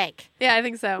pig, I think. Yeah, I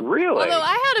think so. Really? Although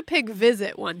I had a pig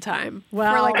visit one time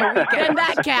Well, for like a weekend. and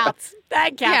that counts.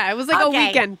 That counts. Yeah, it was like Okay. a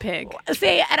weekend pig.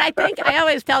 See, and I think I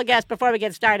always tell guests before we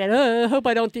get started, I hope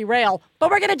I don't derail. But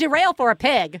we're going to derail for a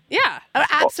pig. Yeah,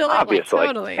 Absolutely. Obviously.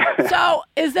 totally. So,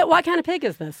 what kind of pig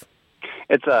is this?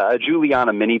 It's a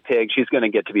Juliana mini pig. She's going to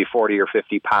get to be 40 or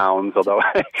 50 pounds, although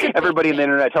everybody on the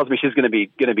internet tells me she's going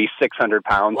to be 600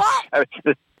 pounds. Well,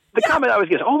 The comment I always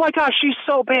get is, "Oh my gosh, she's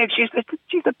so big.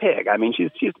 She's a pig." I mean,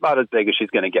 she's about as big as she's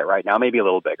going to get right now, maybe a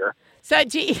little bigger. So,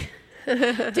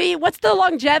 what's the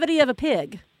longevity of a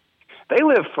pig? They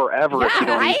live forever if you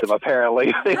don't right? eat them,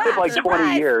 apparently. They live like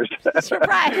 20 years.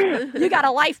 Surprise. You got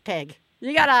a life pig.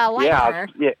 You got a lifer.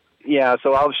 Yeah,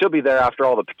 so she'll be there after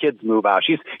all the kids move out.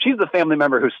 She's the family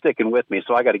member who's sticking with me,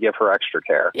 so I got to give her extra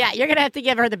care. Yeah, you're going to have to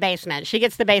give her the basement. She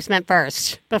gets the basement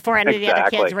first before any of the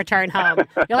other kids return home.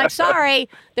 You're like, sorry,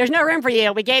 there's no room for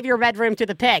you. We gave your bedroom to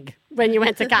the pig when you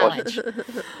went to college.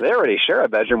 They already share a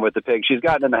bedroom with the pig. She's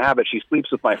gotten in the habit. She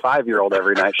sleeps with my 5-year-old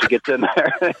every night. She gets in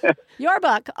there. Your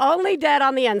book, Only Dead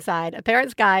on the Inside, A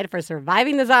Parent's Guide for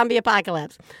Surviving the Zombie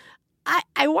Apocalypse.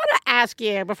 I want to ask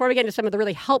you, before we get into some of the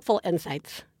really helpful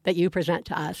insights that you present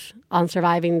to us on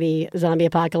surviving the zombie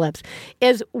apocalypse,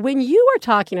 is when you are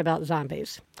talking about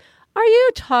zombies, are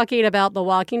you talking about The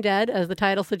Walking Dead, as the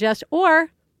title suggests, or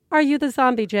are you the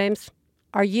zombie, James?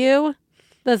 Are you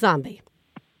the zombie?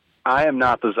 I am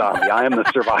not the zombie. I am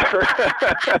the survivor.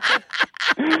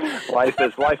 Life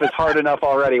is hard enough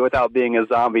already without being a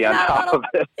zombie on top of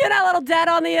it. You're not a little dead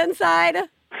on the inside?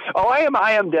 Oh,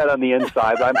 I am dead on the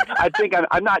inside.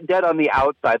 I'm not dead on the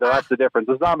outside, though. That's the difference.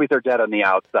 The zombies are dead on the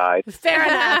outside. Fair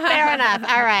enough.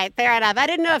 All right, fair enough. I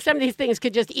didn't know if some of these things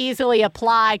could just easily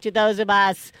apply to those of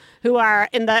us who are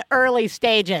in the early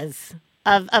stages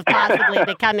of possibly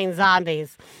becoming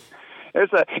zombies. There's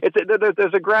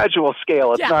a gradual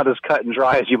scale. It's not as cut and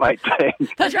dry as you might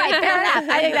think. That's right. Fair enough.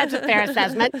 I think that's a fair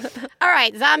assessment. All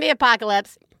right, zombie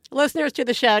apocalypse. Listeners to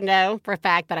the show know for a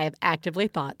fact that I have actively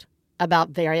thought about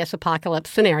various apocalypse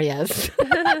scenarios.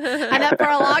 And that for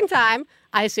a long time,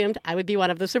 I assumed I would be one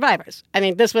of the survivors. I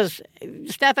mean, this was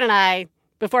Stefan and I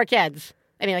before kids.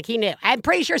 I mean, he knew. I'm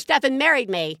pretty sure Stefan married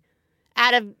me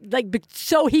out of,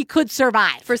 so he could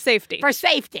survive. For safety.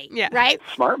 Yeah. Right?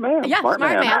 Smart man. Yeah, smart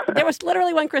man. There was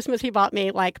literally one Christmas he bought me,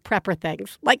 prepper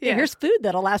things. Here's food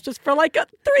that'll last us for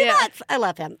 3 months. I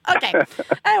love him. Okay.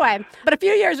 Anyway, but a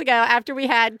few years ago, after we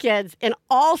had kids, in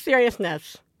all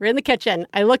seriousness, we're in the kitchen.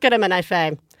 I look at him and I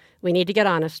say, we need to get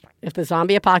honest. If the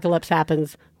zombie apocalypse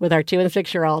happens with our 2- and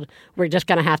 6-year-old, we're just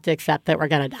going to have to accept that we're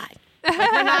going to die.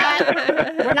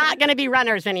 We're not going to be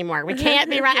runners anymore. We can't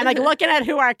be I'm looking at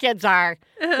who our kids are.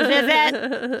 This is it.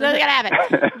 This is going to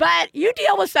happen. But you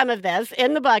deal with some of this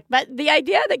in the book. But the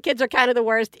idea that kids are kind of the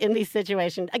worst in these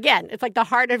situations, again, it's like the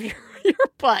heart of your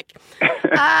book.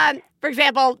 For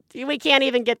example, we can't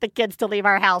even get the kids to leave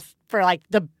our house for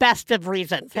the best of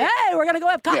reasons. Hey, we're going to go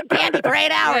have cotton candy for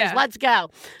 8 hours. Yeah. Let's go.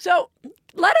 So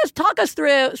talk us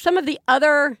through some of the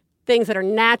other things that are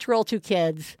natural to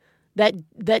kids that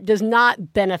does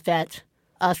not benefit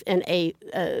us in a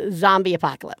zombie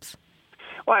apocalypse.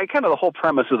 Well, kind of the whole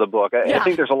premise of the book. I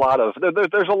think there's a lot of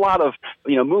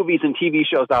movies and TV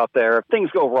shows out there. If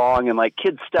things go wrong and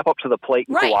kids step up to the plate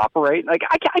and cooperate,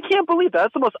 I can't believe that.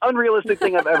 That's the most unrealistic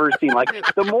thing I've ever seen.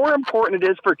 The more important it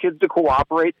is for kids to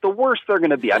cooperate, the worse they're going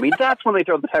to be. I mean, that's when they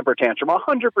throw the temper tantrum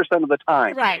 100% of the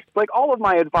time. Right. All of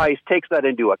my advice takes that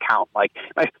into account.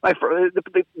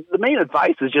 The main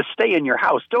advice is just stay in your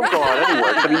house. Don't go out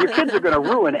anywhere. I mean, your kids are going to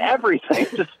ruin everything.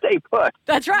 Just stay put.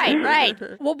 That's right.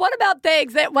 Right. Well, what about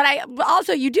things that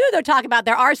you do though talk about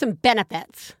there are some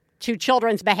benefits to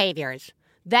children's behaviors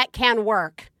that can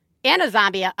work in a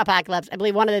zombie apocalypse. I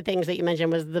believe one of the things that you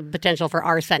mentioned was the potential for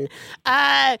arson.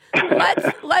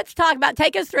 Let's talk about,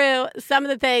 take us through some of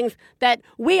the things that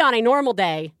we on a normal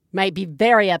day might be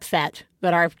very upset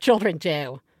that our children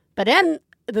do, but in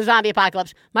the zombie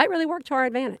apocalypse might really work to our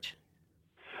advantage.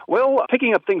 Well,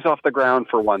 picking up things off the ground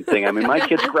for one thing. I mean, my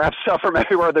kids grab stuff from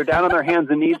everywhere. They're down on their hands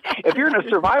and knees. If you're in a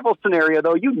survival scenario,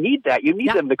 though, you need that. You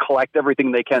need them to collect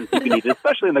everything they can if you need it,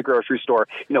 especially in the grocery store.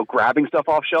 Grabbing stuff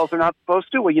off shelves they're not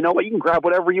supposed to. Well, you know what? You can grab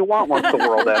whatever you want once the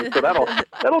world ends, so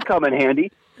that'll come in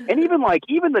handy. And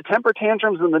even the temper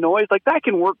tantrums and the noise, like that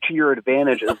can work to your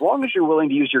advantage as long as you're willing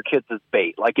to use your kids as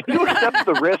bait. Like if you accept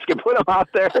the risk and put them out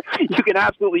there, you can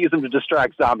absolutely use them to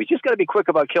distract zombies. You just got to be quick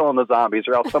about killing the zombies,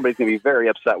 or else somebody's going to be very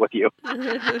upset with you.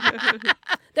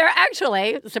 There are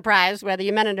actually, surprise, whether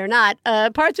you meant it or not,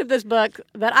 parts of this book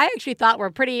that I actually thought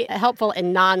were pretty helpful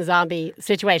in non-zombie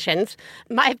situations.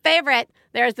 My favorite,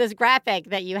 there's this graphic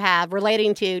that you have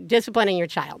relating to disciplining your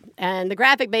child. And the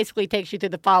graphic basically takes you through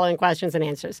the following questions and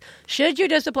answers. Should you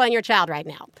discipline your child right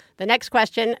now? The next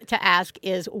question to ask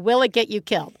is, will it get you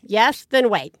killed? Yes, then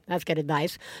wait. That's good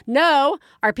advice. No,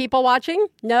 are people watching?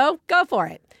 No, go for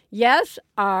it. Yes,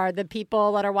 are the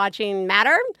people that are watching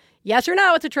matter? Yes or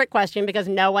no, it's a trick question because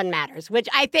no one matters, which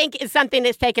I think is something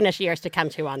that's taken us years to come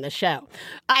to on the show.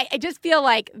 I just feel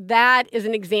like that is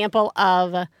an example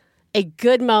of a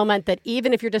good moment that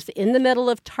even if you're just in the middle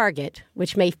of Target,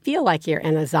 which may feel like you're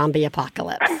in a zombie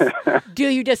apocalypse, do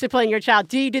you discipline your child?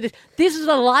 Do you do this? This is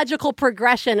a logical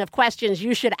progression of questions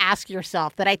you should ask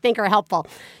yourself that I think are helpful.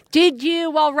 Did you,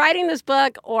 while writing this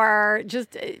book or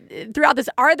just throughout this,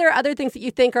 are there other things that you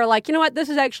think are like, you know what, this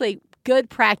is actually good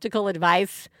practical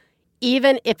advice,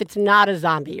 even if it's not a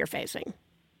zombie you're facing?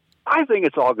 I think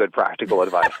it's all good practical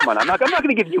advice. Come on, I'm not going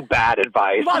to give you bad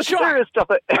advice. Well, sure. There is stuff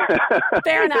that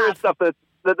Fair enough. There is stuff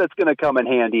that's going to come in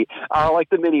handy, like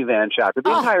the minivan chapter,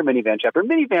 the entire minivan chapter.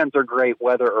 Minivans are great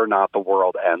whether or not the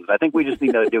world ends. I think we just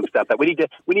need to accept that. We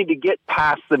need to get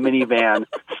past the minivan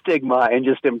stigma and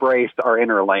just embrace our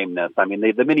inner lameness. I mean,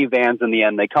 the minivans in the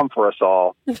end, they come for us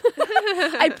all.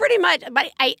 I pretty much,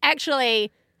 but I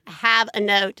actually have a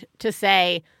note to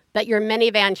say that your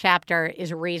minivan chapter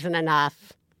is reason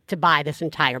enough to buy this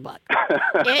entire book.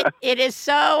 It is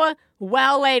so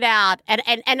well laid out. And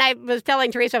I was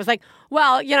telling Teresa, I was like,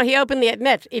 well, you know, he openly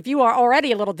admits, if you are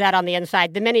already a little dead on the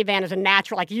inside, the minivan is a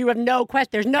natural, like you have no question.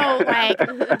 There's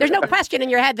no question in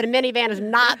your head that a minivan is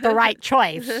not the right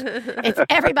choice. It's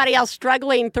everybody else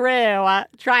struggling through,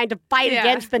 trying to fight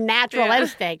against the natural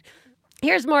instinct.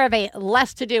 Here's more of a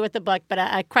less to do with the book, but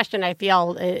a question I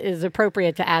feel is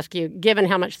appropriate to ask you, given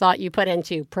how much thought you put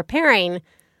into preparing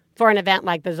for an event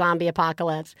like the zombie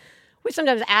apocalypse. We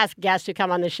sometimes ask guests who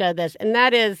come on the show this, and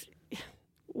that is,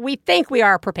 we think we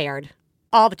are prepared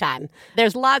all the time.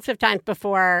 There's lots of times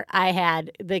before I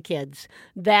had the kids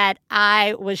that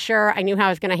I was sure I knew how I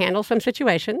was going to handle some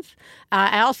situations.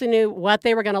 I also knew what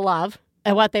they were going to love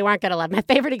and what they weren't going to love. My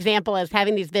favorite example is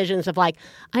having these visions of like,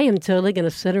 I am totally going to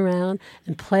sit around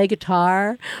and play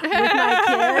guitar with my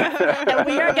kids, and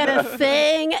we are going to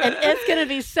sing, and it's going to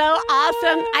be so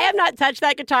awesome. I have not touched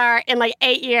that guitar in like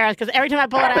 8 years because every time I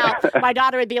pull it out, my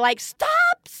daughter would be like, stop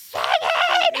singing!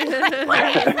 And like,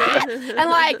 what is this? And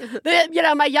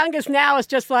like, my youngest now is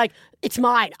just like, it's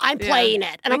mine. I'm playing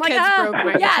it. And I'm like,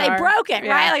 they broke it,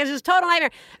 right? Like, it's just total nightmare.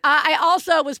 I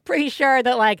also was pretty sure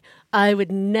that, like, I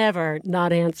would never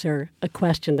not answer a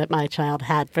question that my child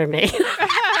had for me.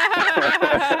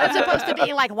 As opposed to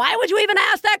being like, why would you even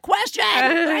ask that question?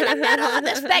 We're in the middle of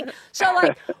this thing. So,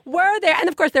 like, were there, and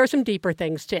of course, there were some deeper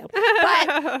things, too.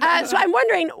 But, so I'm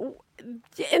wondering,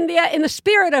 in the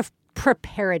spirit of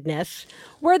preparedness,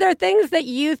 were there things that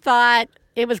you thought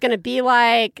it was going to be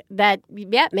like that,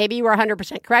 maybe you were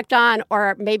 100% correct on,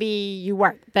 or maybe you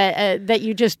weren't, that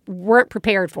you just weren't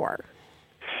prepared for?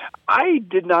 I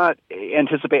did not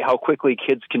anticipate how quickly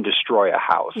kids can destroy a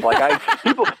house. Like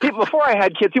people before I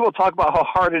had kids, people talk about how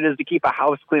hard it is to keep a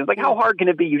house clean. It's like, how hard can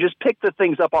it be? You just pick the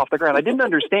things up off the ground. I didn't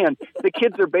understand the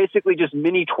kids are basically just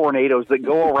mini tornadoes that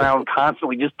go around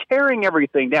constantly, just tearing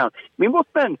everything down. I mean, we'll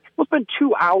spend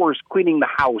 2 hours cleaning the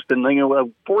house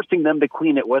and forcing them to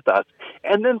clean it with us,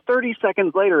 and then 30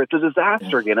 seconds later, it's a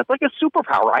disaster again. It's like a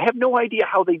superpower. I have no idea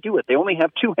how they do it. They only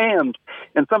have 2 hands,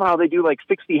 and somehow they do like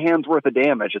 60 hands worth of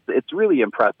damage. It's really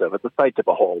impressive. It's a sight to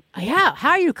behold. Yeah.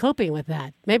 How are you coping with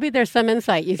that? Maybe there's some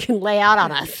insight you can lay out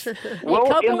on us.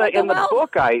 Well, in the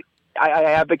book, I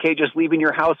advocate just leaving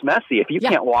your house messy. If you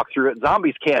can't walk through it,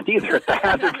 zombies can't either. It's a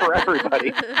hazard for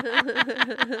everybody.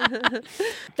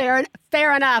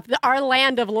 Fair enough. Our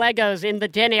land of Legos in the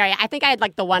den area. I think I had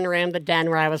like the one room, the den,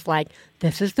 where I was like,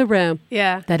 this is the room.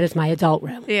 Yeah. That is my adult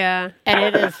room. Yeah. And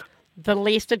it is the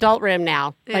least adult room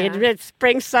now. Like it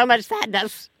brings so much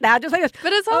sadness now, just like this.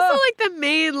 But it's also like the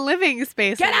main living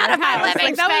space. Get out of my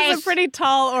living space. That was a pretty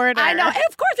tall order. I know.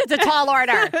 Of course it's a tall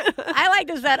order. I like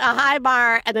to set a high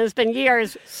bar, and it's been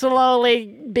years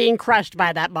slowly being crushed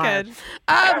by that bar. Good.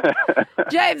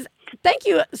 James, thank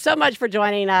you so much for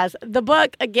joining us. The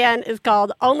book, again, is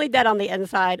called Only Dead on the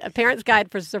Inside, A Parent's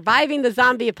Guide for Surviving the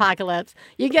Zombie Apocalypse.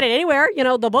 You can get it anywhere.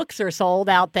 The books are sold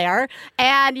out there.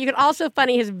 And you can also find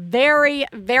his very,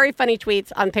 very funny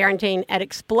tweets on parenting at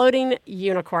Exploding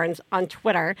Unicorns on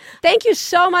Twitter. Thank you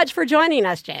so much for joining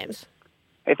us, James.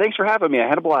 Hey, thanks for having me. I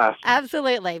had a blast.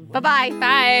 Absolutely. Bye-bye.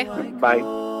 Bye. Bye.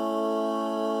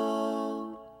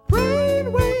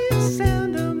 Brainwaves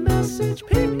send a message,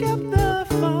 pick up the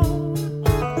phone.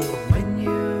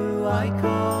 When I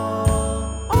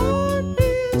call. On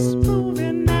is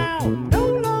moving now, no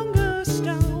longer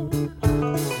stone.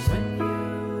 When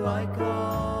I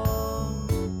call.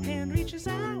 Hand reaches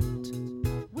out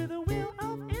with a will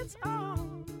of its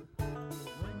own.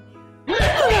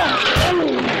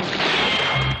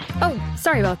 Oh,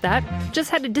 sorry about that. Just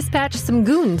had to dispatch some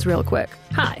goons real quick.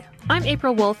 Hi, I'm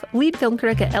April Wolf, lead film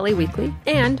critic at LA Weekly,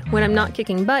 and when I'm not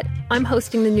kicking butt, I'm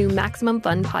hosting the new Maximum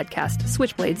Fun podcast,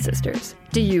 Switchblade Sisters.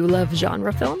 Do you love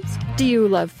genre films? Do you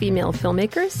love female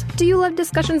filmmakers? Do you love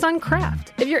discussions on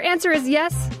craft? If your answer is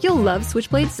yes, you'll love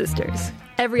Switchblade Sisters.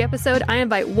 Every episode, I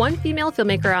invite one female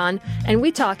filmmaker on, and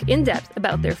we talk in depth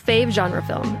about their fave genre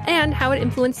film and how it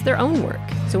influenced their own work.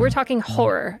 So we're talking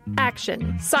horror,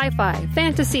 action, sci-fi,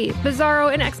 fantasy,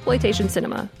 bizarro, and exploitation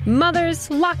cinema. Mothers,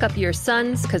 lock up your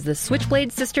sons, because the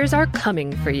Switchblade Sisters are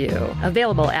coming for you.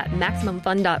 Available at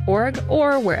MaximumFun.org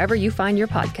or wherever you find your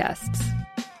podcasts.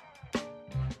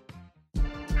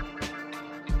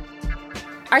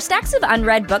 Are stacks of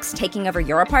unread books taking over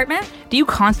your apartment? Do you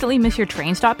constantly miss your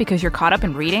train stop because you're caught up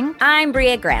in reading? I'm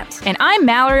Bria Grant. And I'm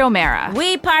Mallory O'Mara.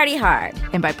 We party hard.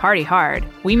 And by party hard,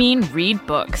 we mean read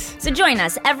books. So join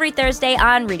us every Thursday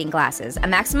on Reading Glasses, a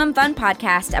Maximum Fun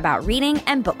podcast about reading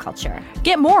and book culture.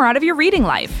 Get more out of your reading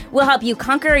life. We'll help you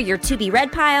conquer your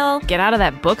to-be-read pile, get out of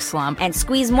that book slump, and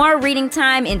squeeze more reading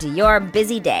time into your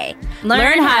busy day.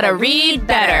 Learn how to read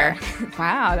better.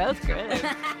 Wow, that was good.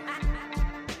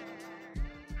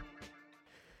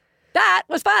 That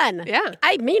was fun. Yeah.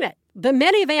 I mean it. The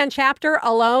minivan chapter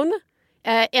alone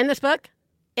in this book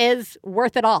is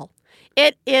worth it all.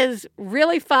 It is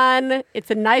really fun. It's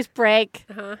a nice break.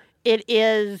 Uh-huh. It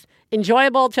is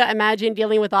enjoyable to imagine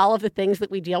dealing with all of the things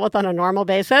that we deal with on a normal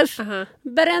basis,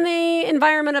 but in the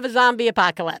environment of a zombie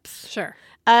apocalypse. Sure.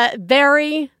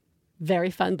 Very, very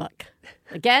fun book.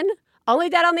 Again, Only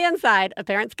Dead on the Inside, A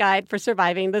Parent's Guide for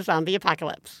Surviving the Zombie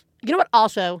Apocalypse. You know what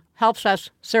also helps us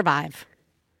survive?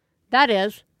 That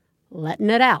is letting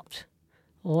it out.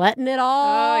 Letting it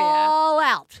all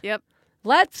out. Yep.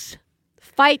 Let's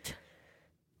fight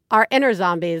our inner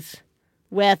zombies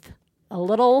with a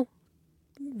little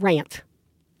rant.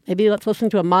 Maybe let's listen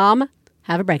to a mom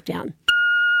have a breakdown.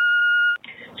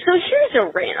 So here's a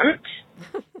rant.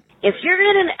 If you're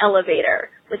in an elevator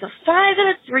with a 5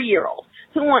 and a 3-year-old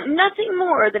who want nothing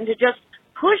more than to just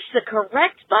push the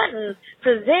correct button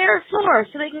for their floor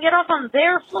so they can get off on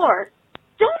their floor,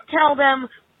 don't tell them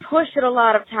push it a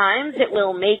lot of times. It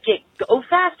will make it go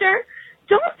faster.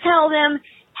 Don't tell them,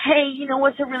 hey, you know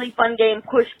what's a really fun game?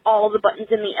 Push all the buttons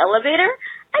in the elevator.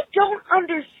 I don't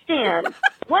understand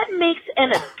what makes an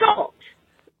adult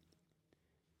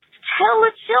tell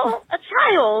a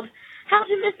child how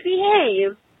to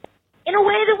misbehave in a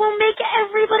way that will make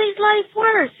everybody's life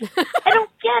worse. I don't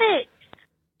get it.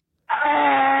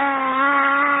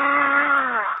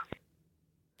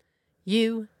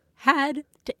 You had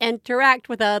to interact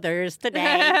with others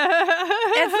today.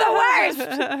 It's the worst.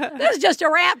 This is just a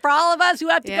rant for all of us who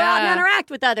have to go out and interact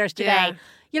with others today. Yeah.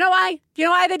 You know why? Do you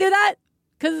know why they do that?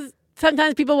 Because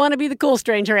sometimes people want to be the cool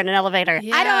stranger in an elevator.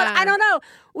 Yeah. I don't know.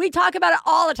 We talk about it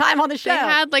all the time on the show. They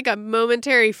had like a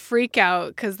momentary freak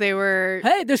out because they were...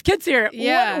 Hey, there's kids here.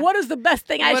 Yeah. What is the best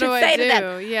thing I should say to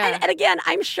them? Yeah. And again,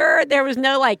 I'm sure there was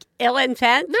no like ill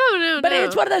intent. No. But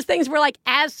it's one of those things where like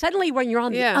as suddenly when you're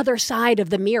on the other side of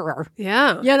the mirror,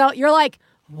 you're like,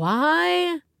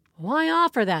 why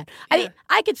offer that? I mean,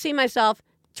 I could see myself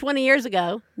 20 years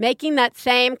ago making that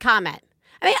same comment.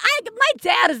 I mean, my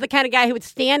dad is the kind of guy who would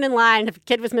stand in line if a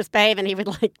kid was misbehaving. He would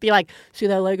like be like, "See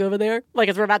that leg over there? Like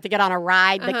as we're about to get on a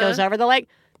ride that goes over the lake,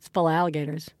 it's full of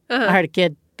alligators." I heard a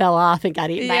kid fell off and got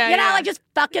eaten by, like just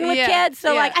fucking with kids.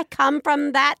 So like I come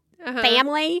from that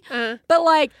family, but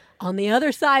like on the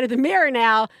other side of the mirror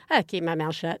now, I keep my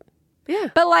mouth shut. Yeah.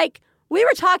 But like we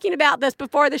were talking about this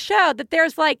before the show that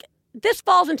there's like this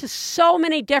falls into so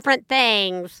many different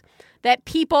things that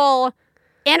people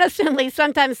innocently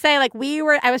sometimes say, like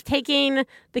I was taking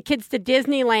the kids to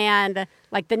Disneyland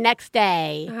like the next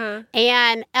day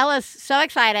and Ella's so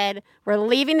excited. We're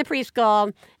leaving the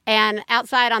preschool and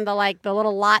outside on the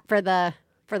little lot for the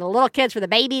little kids, for the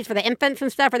babies, for the infants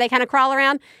and stuff where they kind of crawl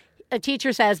around, a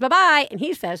teacher says bye-bye and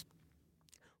he says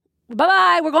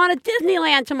bye-bye, we're going to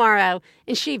Disneyland tomorrow.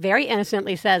 And she very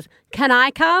innocently says, can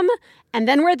I come? And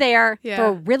then we're there for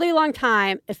a really long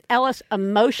time as Ellis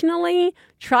emotionally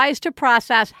tries to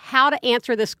process how to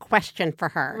answer this question for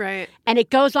her. Right. And it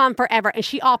goes on forever. And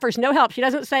she offers no help. She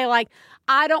doesn't say, like,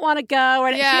 I don't want to go.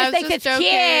 Or she just thinks it's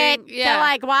cute to,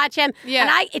 like, watch him.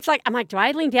 Yeah. And I'm like, do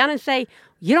I lean down and say,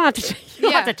 you don't have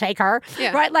to take her.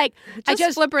 Yeah. Right? Like,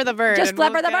 just flip her the bird. Just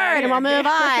flip her the bird and we'll move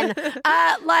on.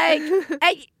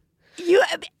 You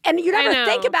never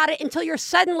think about it until you're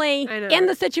suddenly in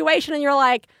the situation and you're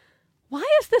like, why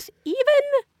is this even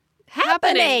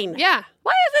happening? Yeah.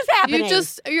 Why is this happening?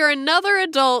 You're another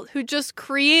adult who just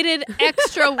created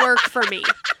extra work for me.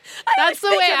 That's the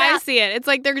way I see it. It's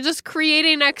like they're just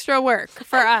creating extra work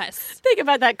for us. Think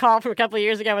about that call from a couple of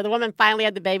years ago where the woman finally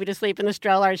had the baby to sleep in the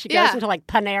stroller and she goes into like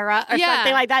Panera or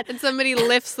something like that. And somebody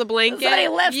lifts the blanket.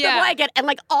 The blanket and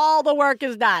like all the work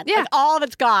is done. Yeah. Like all of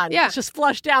it's gone. Yeah. It's just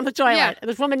flushed down the toilet. Yeah. And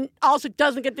this woman also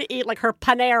doesn't get to eat like her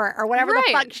Panera or whatever the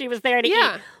fuck she was there to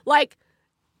eat. Like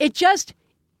it just...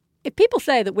 If people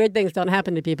say that weird things don't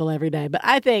happen to people every day, but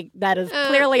I think that is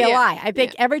clearly a lie. I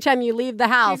think every time you leave the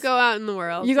house... You go out in the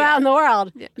world. You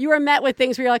are met with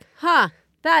things where you're like,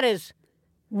 that is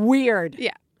weird.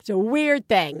 Yeah. It's a weird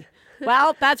thing.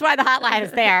 Well, that's why the hotline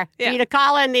is there, for you to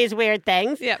call in these weird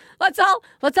things. Yeah. Let's all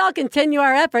continue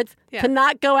our efforts to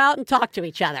not go out and talk to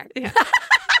each other. Yeah.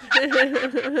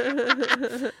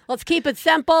 Let's keep it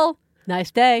simple.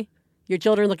 Nice day. Your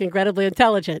children look incredibly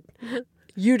intelligent.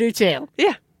 You do too.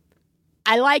 Yeah.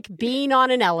 I like being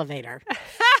on an elevator.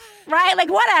 Right?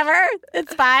 Like, whatever.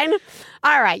 It's fine.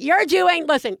 All right. You're doing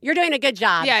a good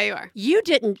job. Yeah, you are. You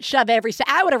didn't shove I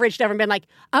would have reached over and been like,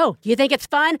 oh, you think it's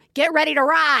fun? Get ready to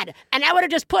ride. And I would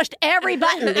have just pushed every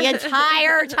button the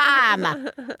entire time.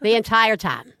 The entire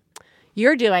time.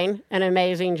 You're doing an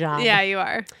amazing job. Yeah, you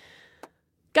are.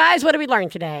 Guys, what did we learn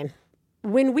today?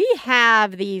 When we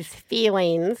have these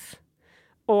feelings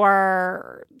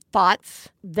or thoughts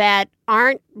that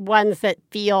aren't ones that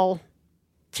feel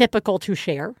typical to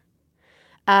share,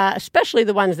 especially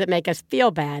the ones that make us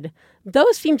feel bad,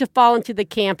 those seem to fall into the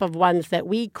camp of ones that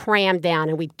we cram down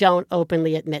and we don't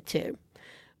openly admit to.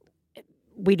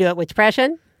 We do it with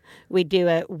depression. We do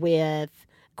it with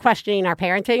questioning our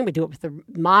parenting. We do it with the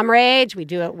mom rage. We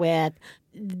do it with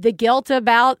the guilt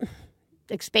about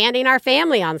expanding our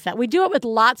family on set. We do it with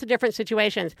lots of different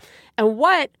situations. And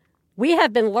what we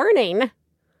have been learning,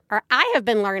 or I have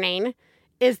been learning,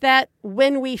 is that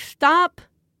when we stop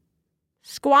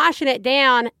squashing it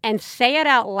down and say it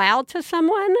out loud to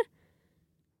someone,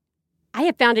 I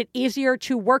have found it easier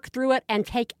to work through it and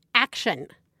take action.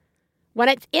 When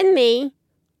it's in me,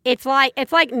 it's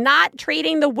like not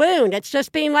treating the wound. It's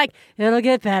just being like, it'll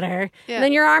get better. Yeah. And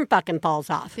then your arm fucking falls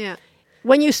off. Yeah.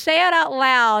 When you say it out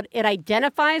loud, it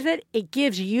identifies it. It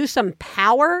gives you some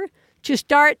power to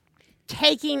start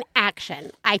taking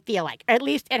action, I feel like. At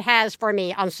least it has for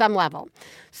me on some level.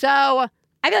 So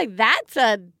I feel like that's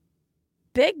a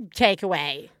big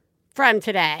takeaway from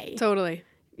today. Totally.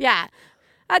 Yeah.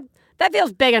 That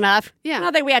feels big enough. Yeah. I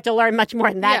don't think we have to learn much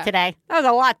more than that today. That was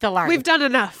a lot to learn. We've done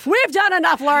enough. We've done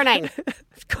enough learning.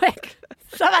 Quick.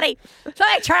 Somebody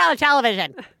turn on the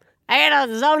television. I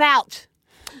gotta zone out.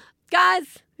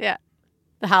 Guys. Yeah.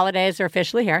 The holidays are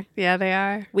officially here. Yeah, they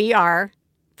are. We are,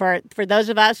 for those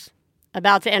of us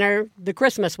about to enter the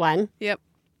Christmas one. Yep.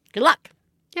 Good luck.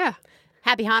 Yeah.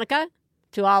 Happy Hanukkah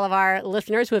to all of our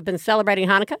listeners who have been celebrating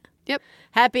Hanukkah. Yep.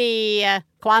 Happy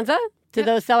Kwanzaa to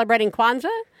those celebrating Kwanzaa.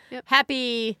 Yep.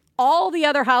 Happy all the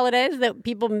other holidays that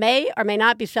people may or may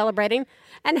not be celebrating.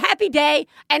 And happy day.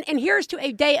 And here's to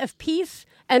a day of peace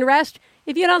and rest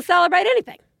if you don't celebrate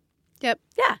anything. Yep.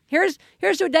 Yeah. Here's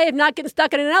to a day of not getting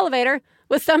stuck in an elevator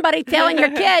with somebody telling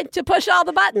your kid to push all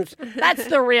the buttons. That's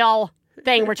the real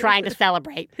thing we're trying to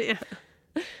celebrate. Yeah.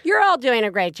 You're all doing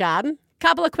a great job.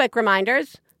 Couple of quick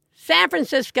reminders. San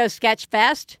Francisco Sketch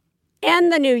Fest in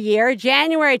the new year,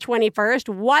 January 21st,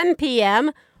 1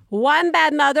 p.m., One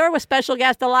Bad Mother with special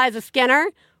guest Eliza Skinner.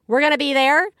 We're going to be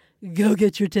there. Go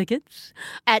get your tickets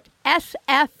at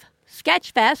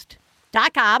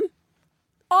sfsketchfest.com.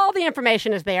 All the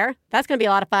information is there. That's going to be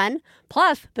a lot of fun.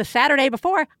 Plus, the Saturday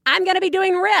before, I'm going to be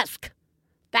doing Risk.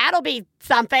 That'll be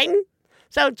something.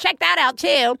 So check that out,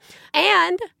 too.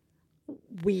 And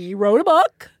we wrote a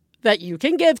book that you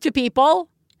can give to people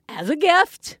as a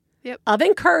gift of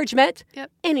encouragement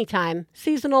anytime,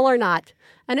 seasonal or not.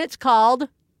 And it's called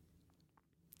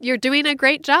You're Doing a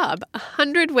Great Job.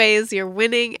 100 Ways You're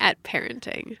Winning at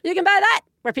Parenting. You can buy that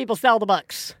where people sell the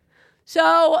books.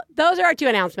 So those are our two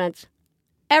announcements.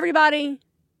 Everybody,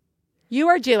 you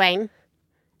are doing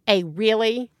a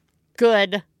really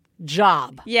good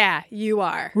job. Yeah, you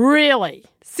are. Really.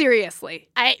 Seriously.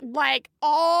 I like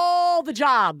all the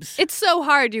jobs. It's so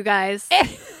hard, you guys.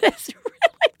 It's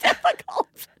really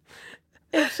difficult.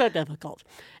 It's so difficult.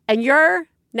 And you're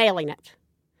nailing it.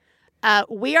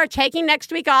 We are taking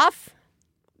next week off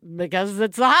because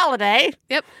it's a holiday.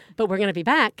 Yep. But we're going to be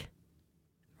back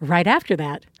right after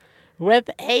that with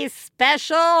a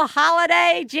special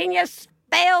holiday Genius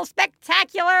Fail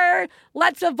Spectacular.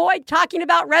 Let's avoid talking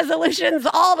about resolutions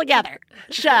altogether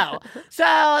show.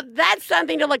 So that's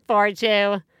something to look forward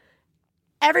to.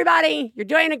 Everybody, you're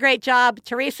doing a great job.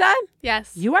 Teresa?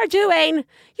 Yes. You're doing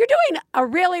a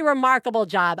really remarkable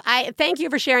job. I thank you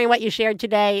for sharing what you shared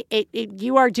today.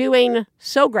 You are doing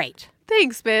so great.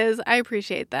 Thanks, Biz. I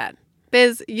appreciate that.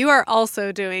 Biz, you are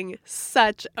also doing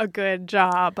such a good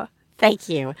job. Thank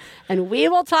you. And we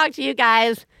will talk to you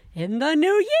guys in the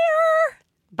new year.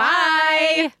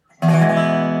 Bye.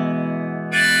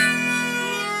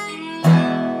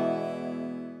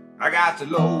 I got to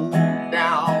low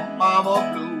down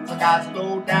mama blues. I got to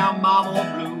low down mama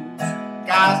blues.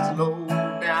 Got to low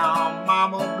down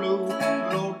mama blues.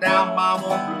 Low down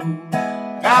mama blues.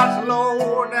 Got to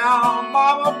low down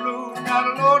mama blues. Got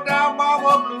to low down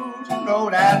mama blues. You know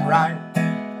that's right.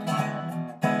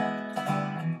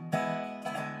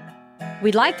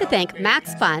 We'd like to thank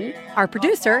Max Fun, our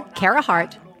producer, Kara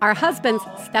Hart, our husbands,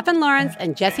 Stephen Lawrence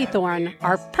and Jesse Thorne,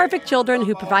 our perfect children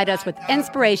who provide us with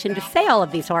inspiration to say all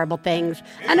of these horrible things,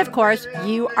 and of course,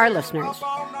 you, our listeners.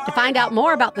 To find out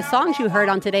more about the songs you heard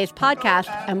on today's podcast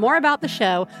and more about the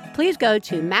show, please go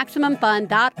to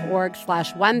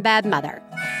MaximumFun.org/OneBadMother.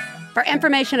 For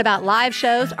information about live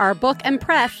shows, our book and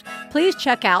press, please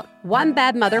check out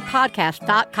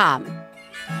OneBadMotherPodcast.com.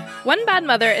 One Bad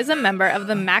Mother is a member of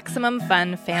the Maximum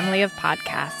Fun family of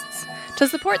podcasts. To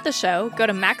support the show, go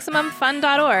to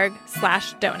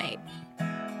MaximumFun.org/donate.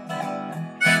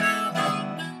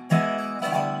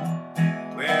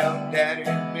 Well, Daddy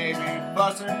and baby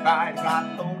fussing fight,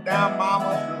 got low down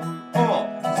mama blue. Oh,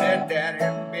 said Daddy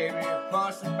and baby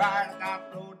fussing fight, got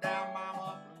low down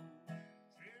mama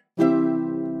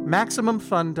blue.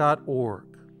 MaximumFun.org.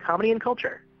 Comedy and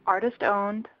culture. Artist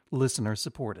owned. Listener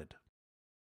supported.